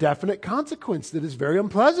there's a definite consequence that is very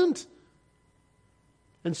unpleasant.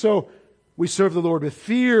 And so we serve the Lord with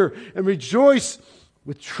fear and rejoice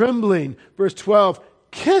with trembling. Verse 12,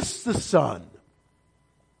 kiss the Son,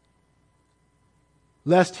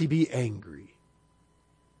 lest He be angry,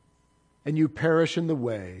 and you perish in the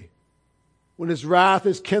way, when His wrath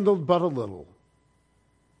is kindled but a little.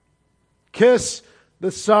 Kiss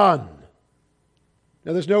the Son.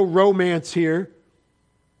 Now there's no romance here.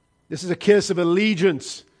 This is a kiss of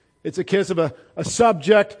allegiance. It's a kiss of a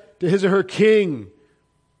subject to his or her king.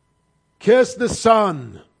 Kiss the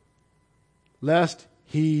Son, lest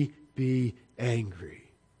He be angry.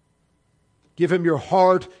 Give Him your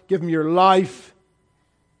heart. Give Him your life.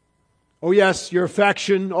 Oh yes, your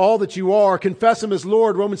affection, all that you are. Confess Him as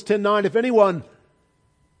Lord. Romans 10:9. If anyone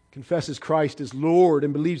confesses Christ as Lord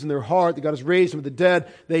and believes in their heart that God has raised Him from the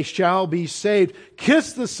dead, they shall be saved.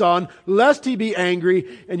 Kiss the Son, lest He be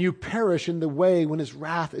angry, and you perish in the way when His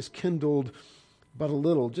wrath is kindled but a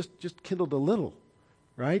little. Just kindled a little,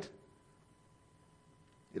 right?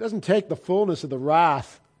 It doesn't take the fullness of the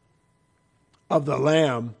wrath of the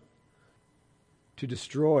Lamb to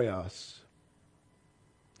destroy us.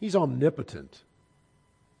 He's omnipotent.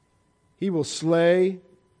 He will slay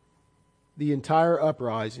the entire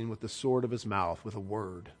uprising with the sword of His mouth, with a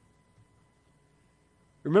word.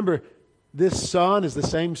 Remember, this Son is the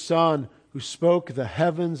same Son who spoke the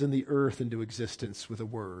heavens and the earth into existence with a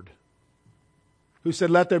word. Who said,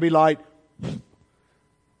 "Let there be light,"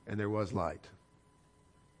 and there was light.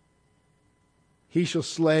 He shall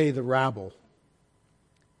slay the rabble.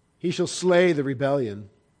 He shall slay the rebellion.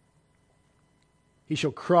 He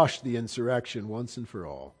shall crush the insurrection once and for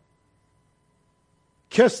all.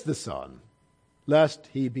 Kiss the Son, lest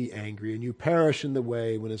He be angry, and you perish in the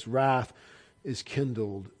way when His wrath is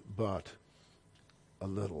kindled but a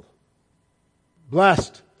little.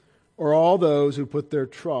 Blessed are all those who put their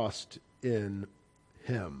trust in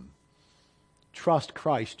Him. Trust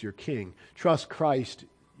Christ your King. Trust Christ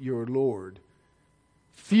your Lord.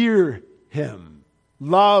 Fear Him.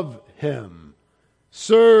 Love Him.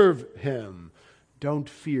 Serve Him. Don't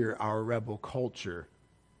fear our rebel culture.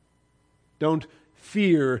 Don't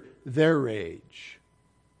fear their rage.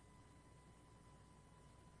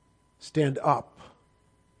 Stand up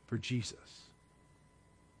for Jesus.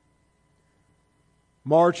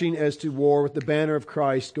 Marching as to war with the banner of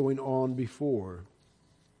Christ going on before.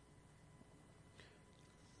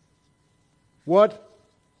 What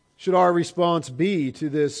should our response be to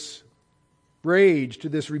this rage, to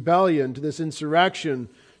this rebellion, to this insurrection,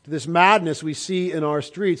 to this madness we see in our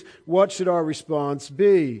streets? What should our response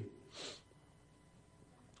be?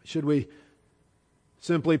 Should we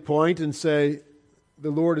simply point and say, the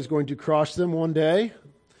Lord is going to crush them one day,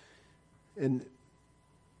 and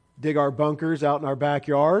dig our bunkers out in our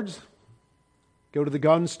backyards? Go to the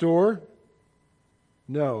gun store?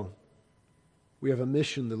 No. We have a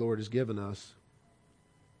mission the Lord has given us.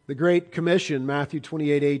 The Great Commission, Matthew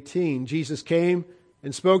 28:18. Jesus came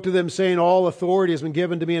and spoke to them, saying, all authority has been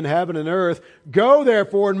given to me in heaven and earth. Go,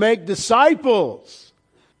 therefore, and make disciples.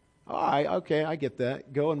 Okay, I get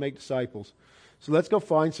that. Go and make disciples. So let's go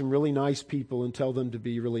find some really nice people and tell them to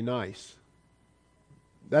be really nice.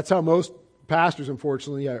 That's how most pastors,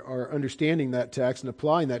 unfortunately, are understanding that text and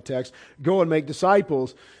applying that text. Go and make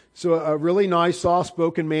disciples. So a really nice,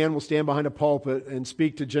 soft-spoken man will stand behind a pulpit and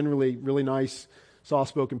speak to generally really nice,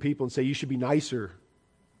 soft-spoken people and say, you should be nicer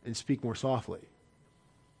and speak more softly.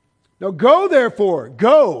 Now go, therefore.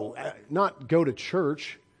 Go. Not go to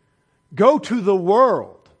church. Go to the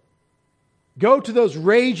world. Go to those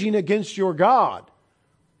raging against your God.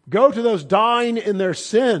 Go to those dying in their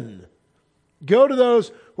sin. Go to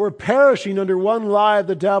those who are perishing under one lie of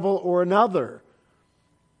the devil or another.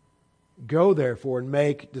 Go, therefore, and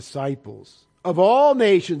make disciples of all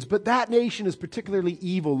nations. But that nation is particularly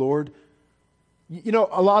evil, Lord. You know,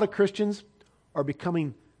 a lot of Christians are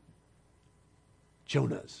becoming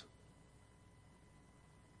Jonahs.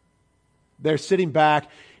 They're sitting back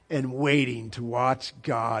and waiting to watch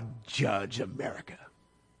God judge America.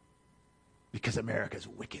 Because America's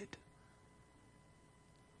wicked.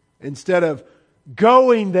 Instead of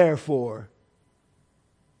going, therefore,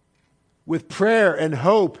 with prayer and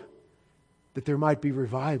hope that there might be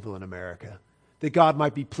revival in America, that God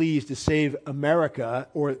might be pleased to save America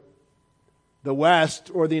or the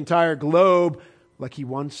West or the entire globe like He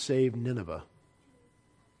once saved Nineveh,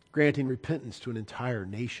 granting repentance to an entire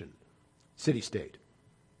nation, city-state.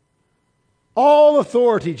 All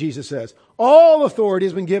authority, Jesus says, all authority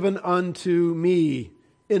has been given unto me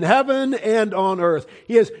in heaven and on earth.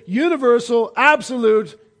 He has universal,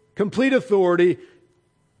 absolute, complete authority.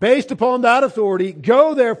 Based upon that authority,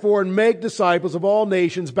 go therefore and make disciples of all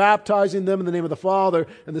nations, baptizing them in the name of the Father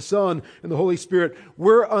and the Son and the Holy Spirit.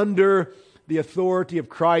 We're under the authority of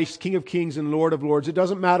Christ, King of Kings and Lord of Lords. It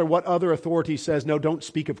doesn't matter what other authority says. No, don't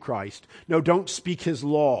speak of Christ. No, don't speak His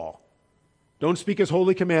law. Don't speak His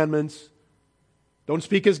holy commandments. Don't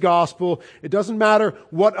speak His gospel. It doesn't matter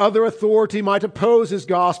what other authority might oppose His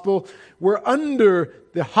gospel. We're under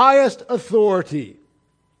the highest authority.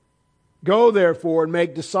 Go, therefore, and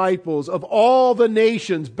make disciples of all the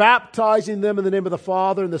nations, baptizing them in the name of the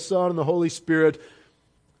Father and the Son and the Holy Spirit,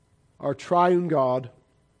 our triune God,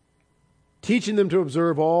 teaching them to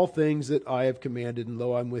observe all things that I have commanded, and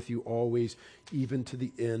lo, I'm with you always, even to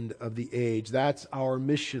the end of the age. That's our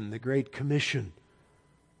mission, the Great Commission.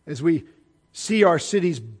 As we see our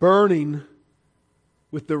cities burning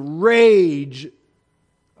with the rage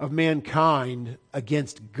of mankind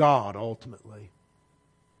against God, ultimately,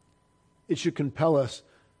 it should compel us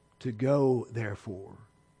to go, therefore,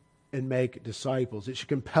 and make disciples. It should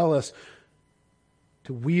compel us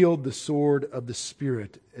to wield the sword of the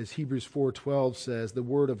Spirit. As Hebrews 4:12 says, the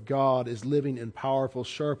Word of God is living and powerful,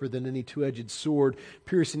 sharper than any two-edged sword,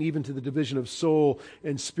 piercing even to the division of soul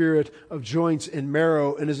and spirit, of joints and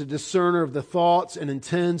marrow, and is a discerner of the thoughts and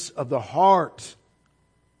intents of the heart.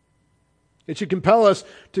 It should compel us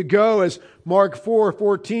to go, as Mark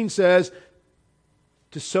 4:14 says,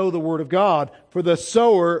 to sow the Word of God, for the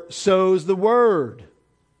sower sows the Word.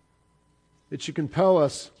 It should compel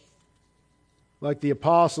us, like the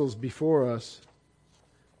apostles before us,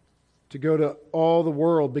 to go to all the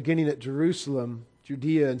world, beginning at Jerusalem,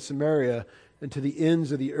 Judea and Samaria, and to the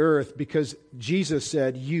ends of the earth, because Jesus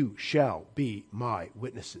said, you shall be my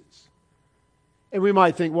witnesses. And we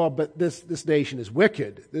might think, well, but this nation is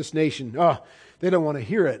wicked. This nation, they don't want to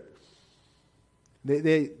hear it.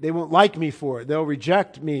 They won't like me for it. They'll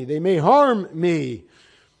reject me. They may harm me.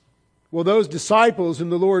 Well, those disciples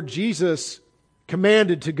whom the Lord Jesus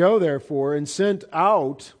commanded to go, therefore, and sent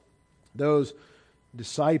out, those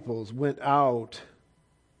disciples went out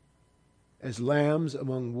as lambs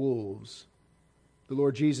among wolves. The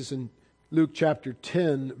Lord Jesus in Luke chapter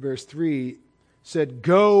 10, verse 3 said,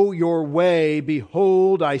 "Go your way,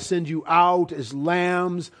 behold, I send you out as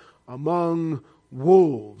lambs among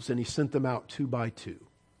wolves." And he sent them out 2 by 2.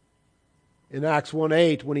 In Acts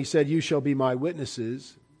 1:8, when he said, "You shall be my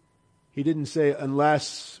witnesses," he didn't say,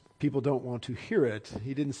 unless people don't want to hear it.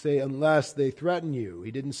 He didn't say, unless they threaten you.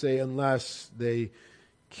 He didn't say, unless they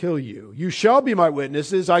kill you. "You shall be my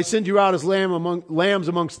witnesses. I send you out as lambs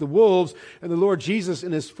amongst the wolves." And the Lord Jesus,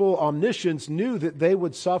 in his full omniscience, knew that they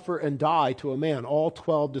would suffer and die to a man. All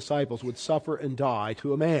 12 disciples would suffer and die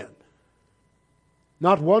to a man.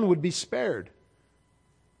 Not one would be spared.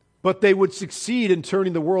 But they would succeed in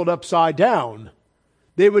turning the world upside down.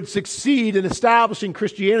 They would succeed in establishing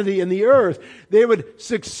Christianity in the earth. They would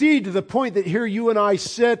succeed to the point that here you and I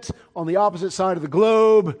sit on the opposite side of the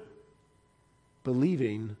globe,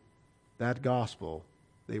 believing that gospel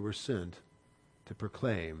they were sent to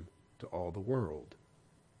proclaim to all the world.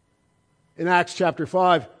 In Acts chapter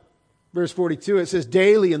 5, verse 42, it says,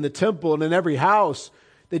 "Daily in the temple and in every house,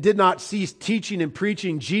 they did not cease teaching and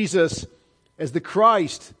preaching Jesus as the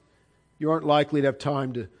Christ." You aren't likely to have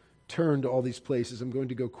time to turn to all these places. I'm going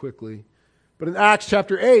to go quickly. But in Acts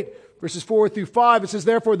chapter 8, verses 4 through 5, it says,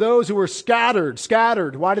 "Therefore those who were scattered.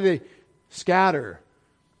 Why did they scatter?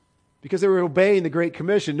 Because they were obeying the Great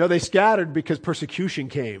Commission? No, they scattered because persecution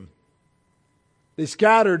came. They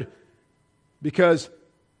scattered because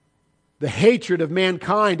the hatred of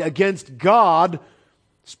mankind against God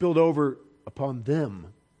spilled over upon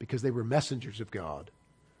them because they were messengers of God.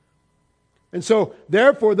 And so,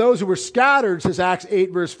 therefore, those who were scattered, says Acts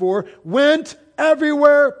 8, verse 4, went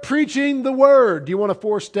everywhere preaching the word." Do you want a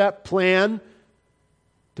 4-step plan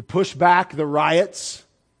to push back the riots,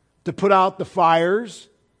 to put out the fires,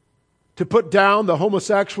 to put down the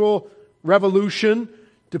homosexual revolution,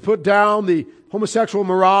 to put down the homosexual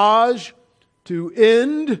mirage, to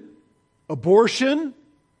end abortion,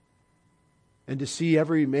 and to see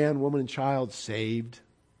every man, woman, and child saved,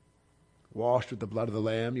 washed with the blood of the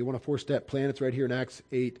Lamb? You want a 4-step plan? It's right here in Acts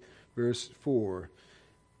 8, verse 4.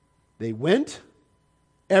 They went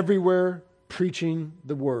everywhere preaching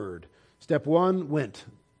the word. Step 1, went.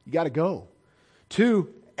 You got to go. 2,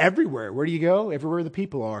 everywhere. Where do you go? Everywhere the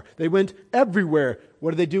people are. They went everywhere.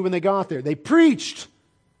 What did they do when they got there? They preached.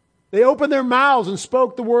 They opened their mouths and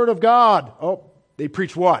spoke the word of God. Oh, they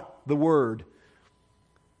preached what? The word.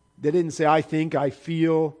 They didn't say, "I think, I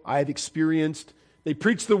feel, I have experienced." They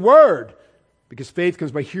preached the word, because faith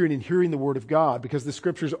comes by hearing, and hearing the word of God, because the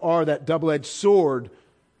scriptures are that double-edged sword,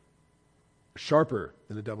 sharper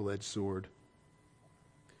than a double-edged sword.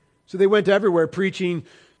 So they went everywhere preaching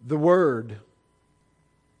the word.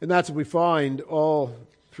 And that's what we find all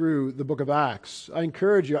through the book of Acts. I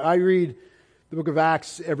encourage you, I read the book of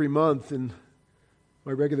Acts every month in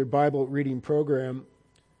my regular Bible reading program.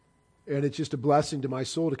 And it's just a blessing to my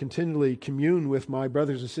soul to continually commune with my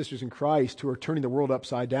brothers and sisters in Christ who are turning the world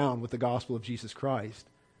upside down with the gospel of Jesus Christ.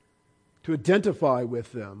 To identify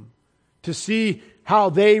with them. To see how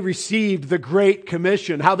they received the Great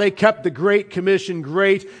Commission. How they kept the Great Commission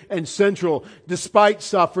great and central. Despite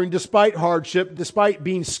suffering, despite hardship, despite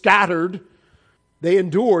being scattered, they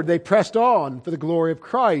endured, they pressed on for the glory of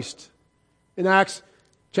Christ. In Acts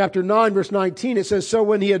chapter 9, verse 19, it says, "So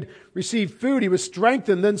when he had received food, he was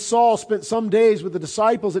strengthened. Then Saul spent some days with the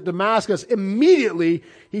disciples at Damascus. Immediately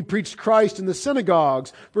he preached Christ in the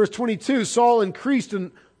synagogues." Verse 22, "Saul increased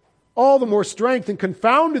in all the more strength and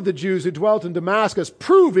confounded the Jews who dwelt in Damascus,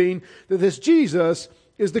 proving that this Jesus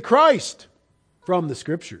is the Christ," from the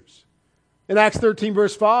Scriptures. In Acts 13,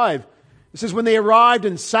 verse 5, it says, "When they arrived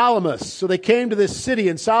in Salamis," so they came to this city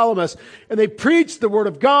in Salamis, "and they preached the word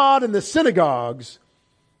of God in the synagogues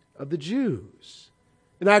of the Jews."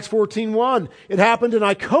 In Acts 14:1, it happened in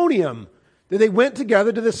Iconium that they went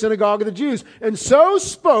together to the synagogue of the Jews, and so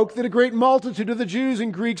spoke that a great multitude of the Jews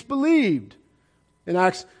and Greeks believed. In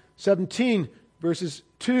Acts 17, verses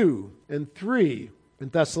 2 and 3, in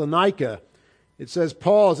Thessalonica, it says,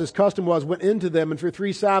 "Paul, as his custom was, went into them, and for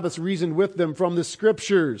 3 Sabbaths reasoned with them from the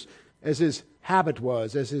Scriptures," as his habit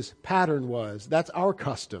was, as his pattern was. That's our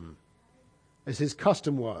custom, as his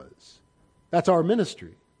custom was. That's our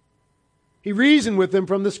ministry. He reasoned with them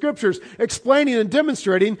from the Scriptures, explaining and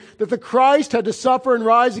demonstrating that the Christ had to suffer and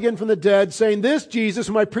rise again from the dead, saying, "This Jesus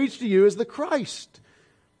whom I preach to you is the Christ."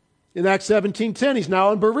 In Acts 17:10, he's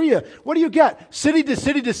now in Berea. What do you get? City to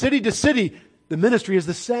city to city to city. The ministry is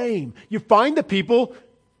the same. You find the people,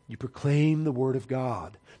 you proclaim the word of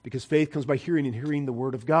God, because faith comes by hearing, and hearing the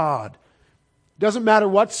word of God. It doesn't matter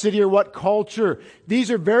what city or what culture. These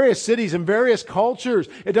are various cities and various cultures.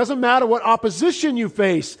 It doesn't matter what opposition you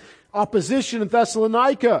face. opposition in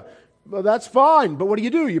Thessalonica. Well, that's fine, but what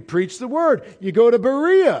do? You preach the word. You go to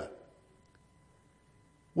Berea.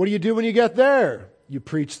 What do you do when you get there? You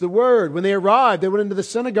preach the word. When they arrived, they went into the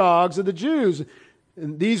synagogues of the Jews.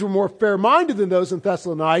 And these were more fair-minded than those in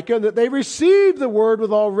Thessalonica, that they received the word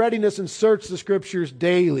with all readiness and searched the Scriptures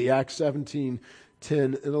daily. Acts 17, 10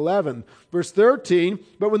 and 11. Verse 13,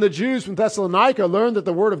 but when the Jews from Thessalonica learned that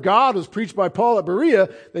the word of God was preached by Paul at Berea,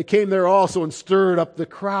 they came there also and stirred up the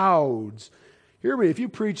crowds. Hear me, if you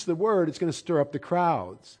preach the word, it's going to stir up the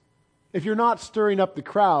crowds. If you're not stirring up the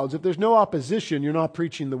crowds, if there's no opposition, you're not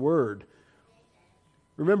preaching the word.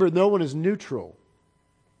 Remember, no one is neutral.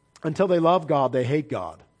 Until they love God, they hate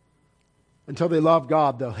God. Until they love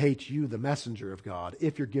God, they'll hate you, the messenger of God,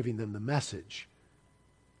 if you're giving them the message.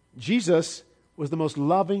 Jesus was the most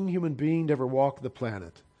loving human being to ever walk the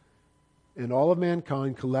planet. And all of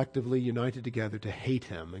mankind collectively united together to hate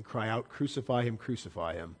him and cry out, crucify him,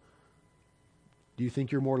 crucify him. Do you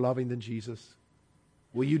think you're more loving than Jesus?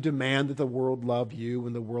 Will you demand that the world love you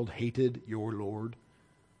when the world hated your Lord?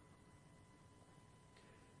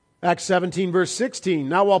 Acts 17, verse 16.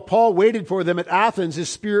 Now while Paul waited for them at Athens, his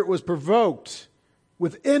spirit was provoked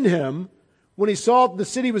within him when he saw that the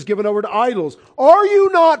city was given over to idols. Are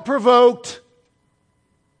you not provoked?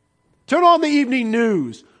 Turn on the evening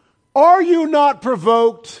news. Are you not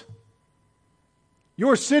provoked?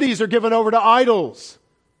 Your cities are given over to idols.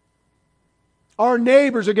 Our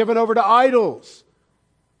neighbors are given over to idols.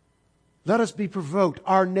 Let us be provoked.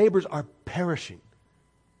 Our neighbors are perishing.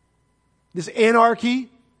 This anarchy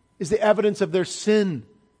is the evidence of their sin.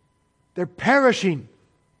 They're perishing.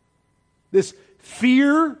 This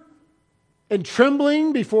fear and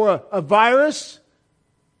trembling before a virus.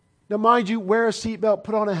 Now, mind you, wear a seatbelt,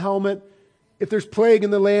 put on a helmet. If there's plague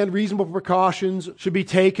in the land, reasonable precautions should be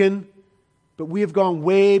taken. But we have gone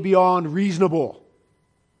way beyond reasonable.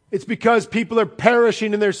 It's because people are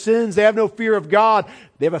perishing in their sins. They have no fear of God.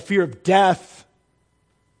 They have a fear of death.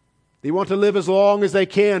 They want to live as long as they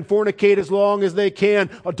can, fornicate as long as they can,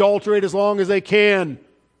 adulterate as long as they can,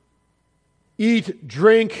 eat,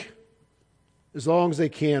 drink as long as they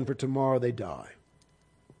can, for tomorrow they die.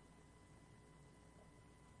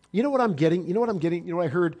 You know what I'm getting? You know what I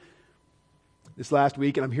heard this last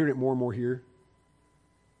week, and I'm hearing it more and more here?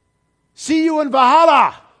 See you in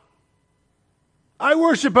Valhalla. I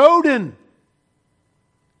worship Odin.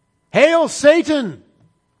 Hail Satan.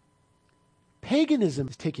 Paganism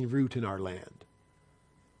is taking root in our land.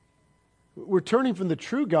 We're turning from the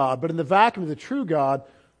true God, but in the vacuum of the true God,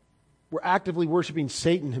 we're actively worshiping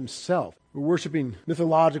Satan himself. We're worshiping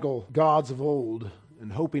mythological gods of old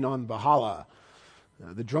and hoping on Valhalla,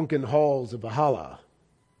 the drunken halls of Valhalla.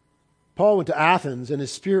 Paul went to Athens and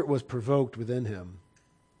his spirit was provoked within him.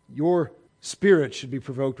 Your spirit should be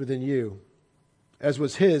provoked within you, as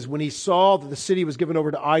was his, when he saw that the city was given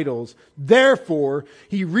over to idols. Therefore,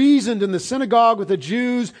 he reasoned in the synagogue with the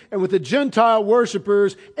Jews and with the Gentile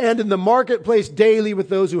worshipers and in the marketplace daily with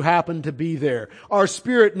those who happened to be there. Our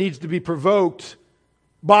spirit needs to be provoked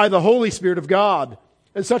by the Holy Spirit of God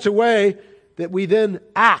in such a way that we then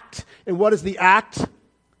act. And what is the act?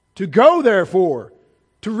 To go, therefore,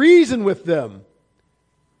 to reason with them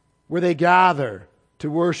where they gather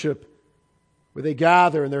to worship, where they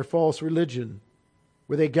gather in their false religion,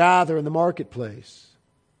 where they gather in the marketplace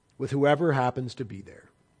with whoever happens to be there.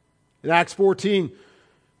 In Acts 14,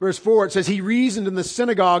 verse 4, it says, he reasoned in the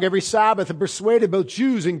synagogue every Sabbath and persuaded both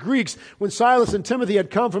Jews and Greeks. When Silas and Timothy had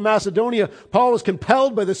come from Macedonia, Paul was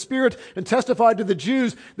compelled by the Spirit and testified to the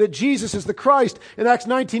Jews that Jesus is the Christ. In Acts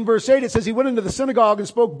 19, verse 8, it says, he went into the synagogue and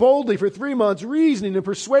spoke boldly for 3 months, reasoning and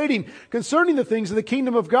persuading concerning the things of the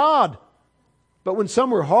kingdom of God. But when some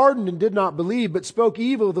were hardened and did not believe, but spoke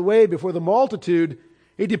evil of the way before the multitude,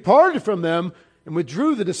 he departed from them and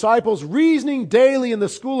withdrew the disciples, reasoning daily in the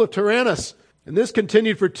school of Tyrannus. And this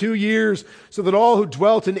continued for 2 years, so that all who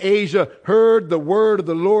dwelt in Asia heard the word of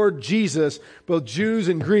the Lord Jesus, both Jews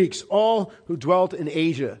and Greeks, all who dwelt in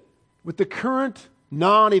Asia. With the current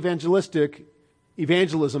non-evangelistic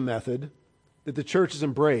evangelism method that the church has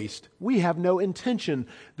embraced, we have no intention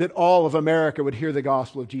that all of America would hear the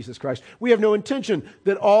gospel of Jesus Christ. We have no intention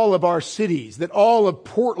that all of our cities, that all of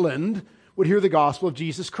Portland would hear the gospel of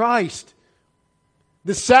Jesus Christ.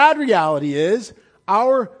 The sad reality is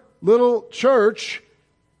our little church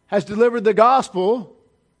has delivered the gospel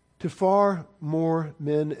to far more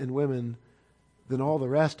men and women than all the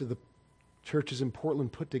rest of the churches in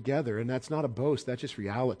Portland put together. And that's not a boast, that's just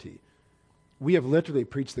reality. We have literally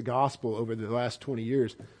preached the gospel over the last 20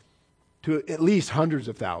 years to at least hundreds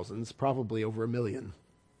of thousands, probably over 1 million.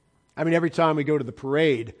 I mean, every time we go to the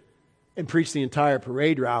parade, and preach the entire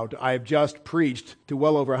parade route. I have just preached to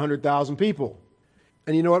well over 100,000 people.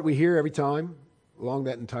 And you know what we hear every time along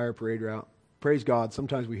that entire parade route? Praise God,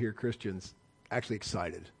 sometimes we hear Christians actually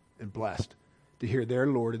excited and blessed to hear their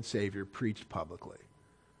Lord and Savior preached publicly.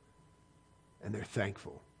 And they're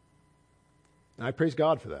thankful. And I praise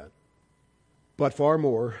God for that. But far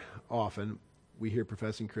more often, we hear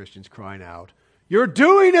professing Christians crying out, "You're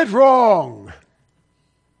doing it wrong!"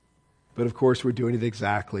 But of course, we're doing it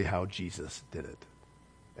exactly how Jesus did it,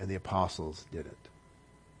 and the apostles did it.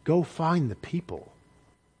 Go find the people.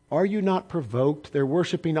 Are you not provoked? They're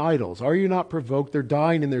worshiping idols. Are you not provoked? They're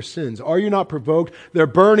dying in their sins. Are you not provoked? They're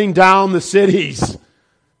burning down the cities.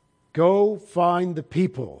 Go find the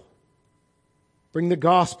people. Bring the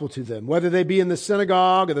gospel to them, whether they be in the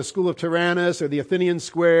synagogue or the school of Tyrannus or the Athenian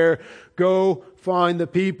square. Go find the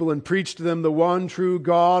people and preach to them the one true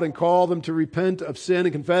God and call them to repent of sin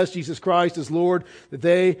and confess Jesus Christ as Lord, that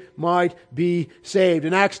they might be saved.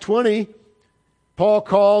 In Acts 20, Paul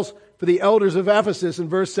calls for the elders of Ephesus in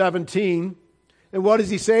verse 17. And what does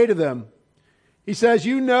he say to them? He says,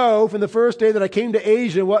 "You know from the first day that I came to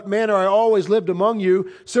Asia in what manner I always lived among you,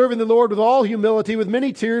 serving the Lord with all humility, with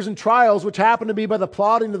many tears and trials, which happened to be by the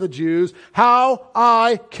plotting of the Jews, how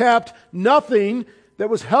I kept nothing that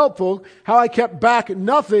was helpful, how I kept back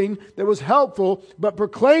nothing that was helpful, but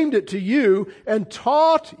proclaimed it to you and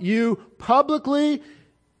taught you publicly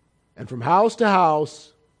and from house to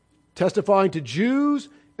house, testifying to Jews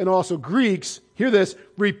and also Greeks," hear this,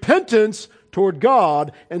 "repentance toward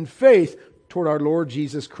God and faith toward our Lord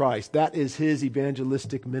Jesus Christ." That is his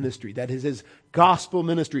evangelistic ministry. That is his gospel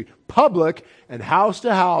ministry. Public and house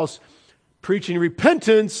to house, preaching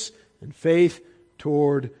repentance and faith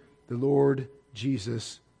toward the Lord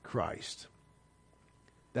Jesus Christ.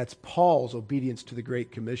 That's Paul's obedience to the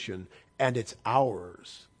Great Commission, and it's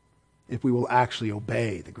ours if we will actually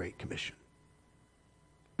obey the Great Commission.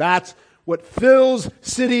 That's what fills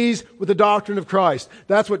cities with the doctrine of Christ.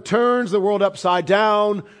 That's what turns the world upside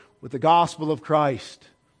down with the gospel of Christ.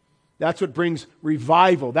 That's what brings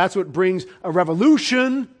revival. That's what brings a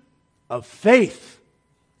revolution of faith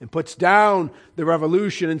and puts down the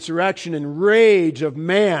revolution, insurrection, and rage of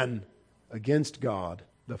man against God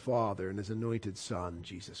the Father and his anointed Son,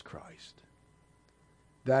 Jesus Christ.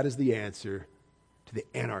 That is the answer to the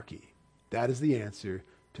anarchy. That is the answer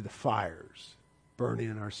to the fires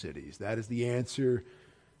burning in our cities. That is the answer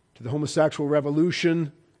to the homosexual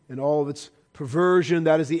revolution and all of its perversion.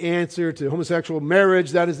 That is the answer to homosexual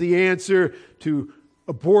marriage. That is the answer to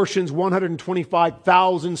abortions,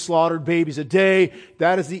 125,000 slaughtered babies a day.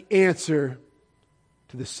 That is the answer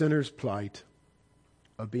to the sinner's plight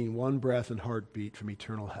of being one breath and heartbeat from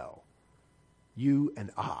eternal hell. You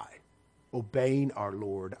and I, obeying our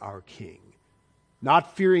Lord, our King,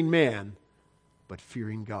 not fearing man, but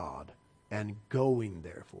fearing God, and going,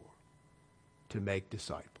 therefore, to make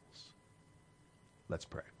disciples. Let's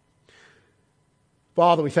pray.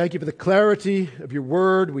 Father, we thank you for the clarity of your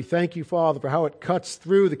word. We thank you, Father, for how it cuts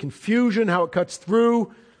through the confusion, how it cuts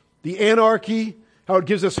through the anarchy, how it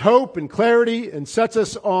gives us hope and clarity and sets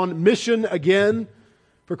us on mission again.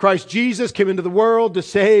 For Christ Jesus came into the world to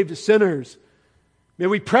save sinners. May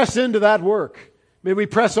we press into that work. May we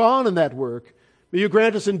press on in that work. May you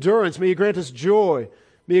grant us endurance. May you grant us joy.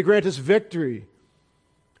 May you grant us victory.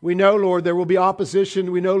 We know, Lord, there will be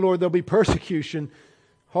opposition. We know, Lord, there will be persecution,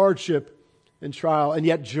 hardship, and trial, and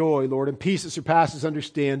yet joy, Lord, and peace that surpasses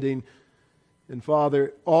understanding. And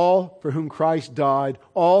Father, all for whom Christ died,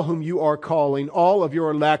 all whom you are calling, all of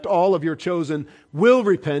your elect, all of your chosen will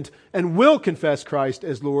repent and will confess Christ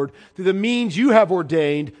as Lord through the means you have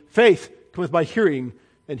ordained. Faith cometh by hearing,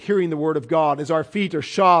 and hearing the word of God, as our feet are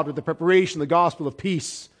shod with the preparation of the gospel of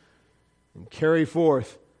peace, and carry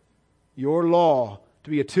forth your law to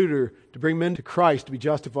be a tutor, to bring men to Christ, to be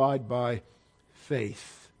justified by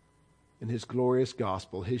faith in his glorious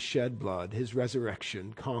gospel, his shed blood, his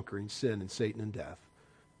resurrection, conquering sin and Satan and death.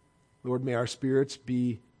 Lord, may our spirits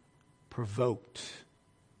be provoked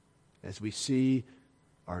as we see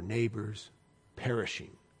our neighbors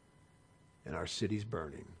perishing and our cities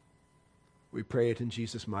burning. We pray it in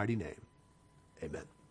Jesus' mighty name. Amen.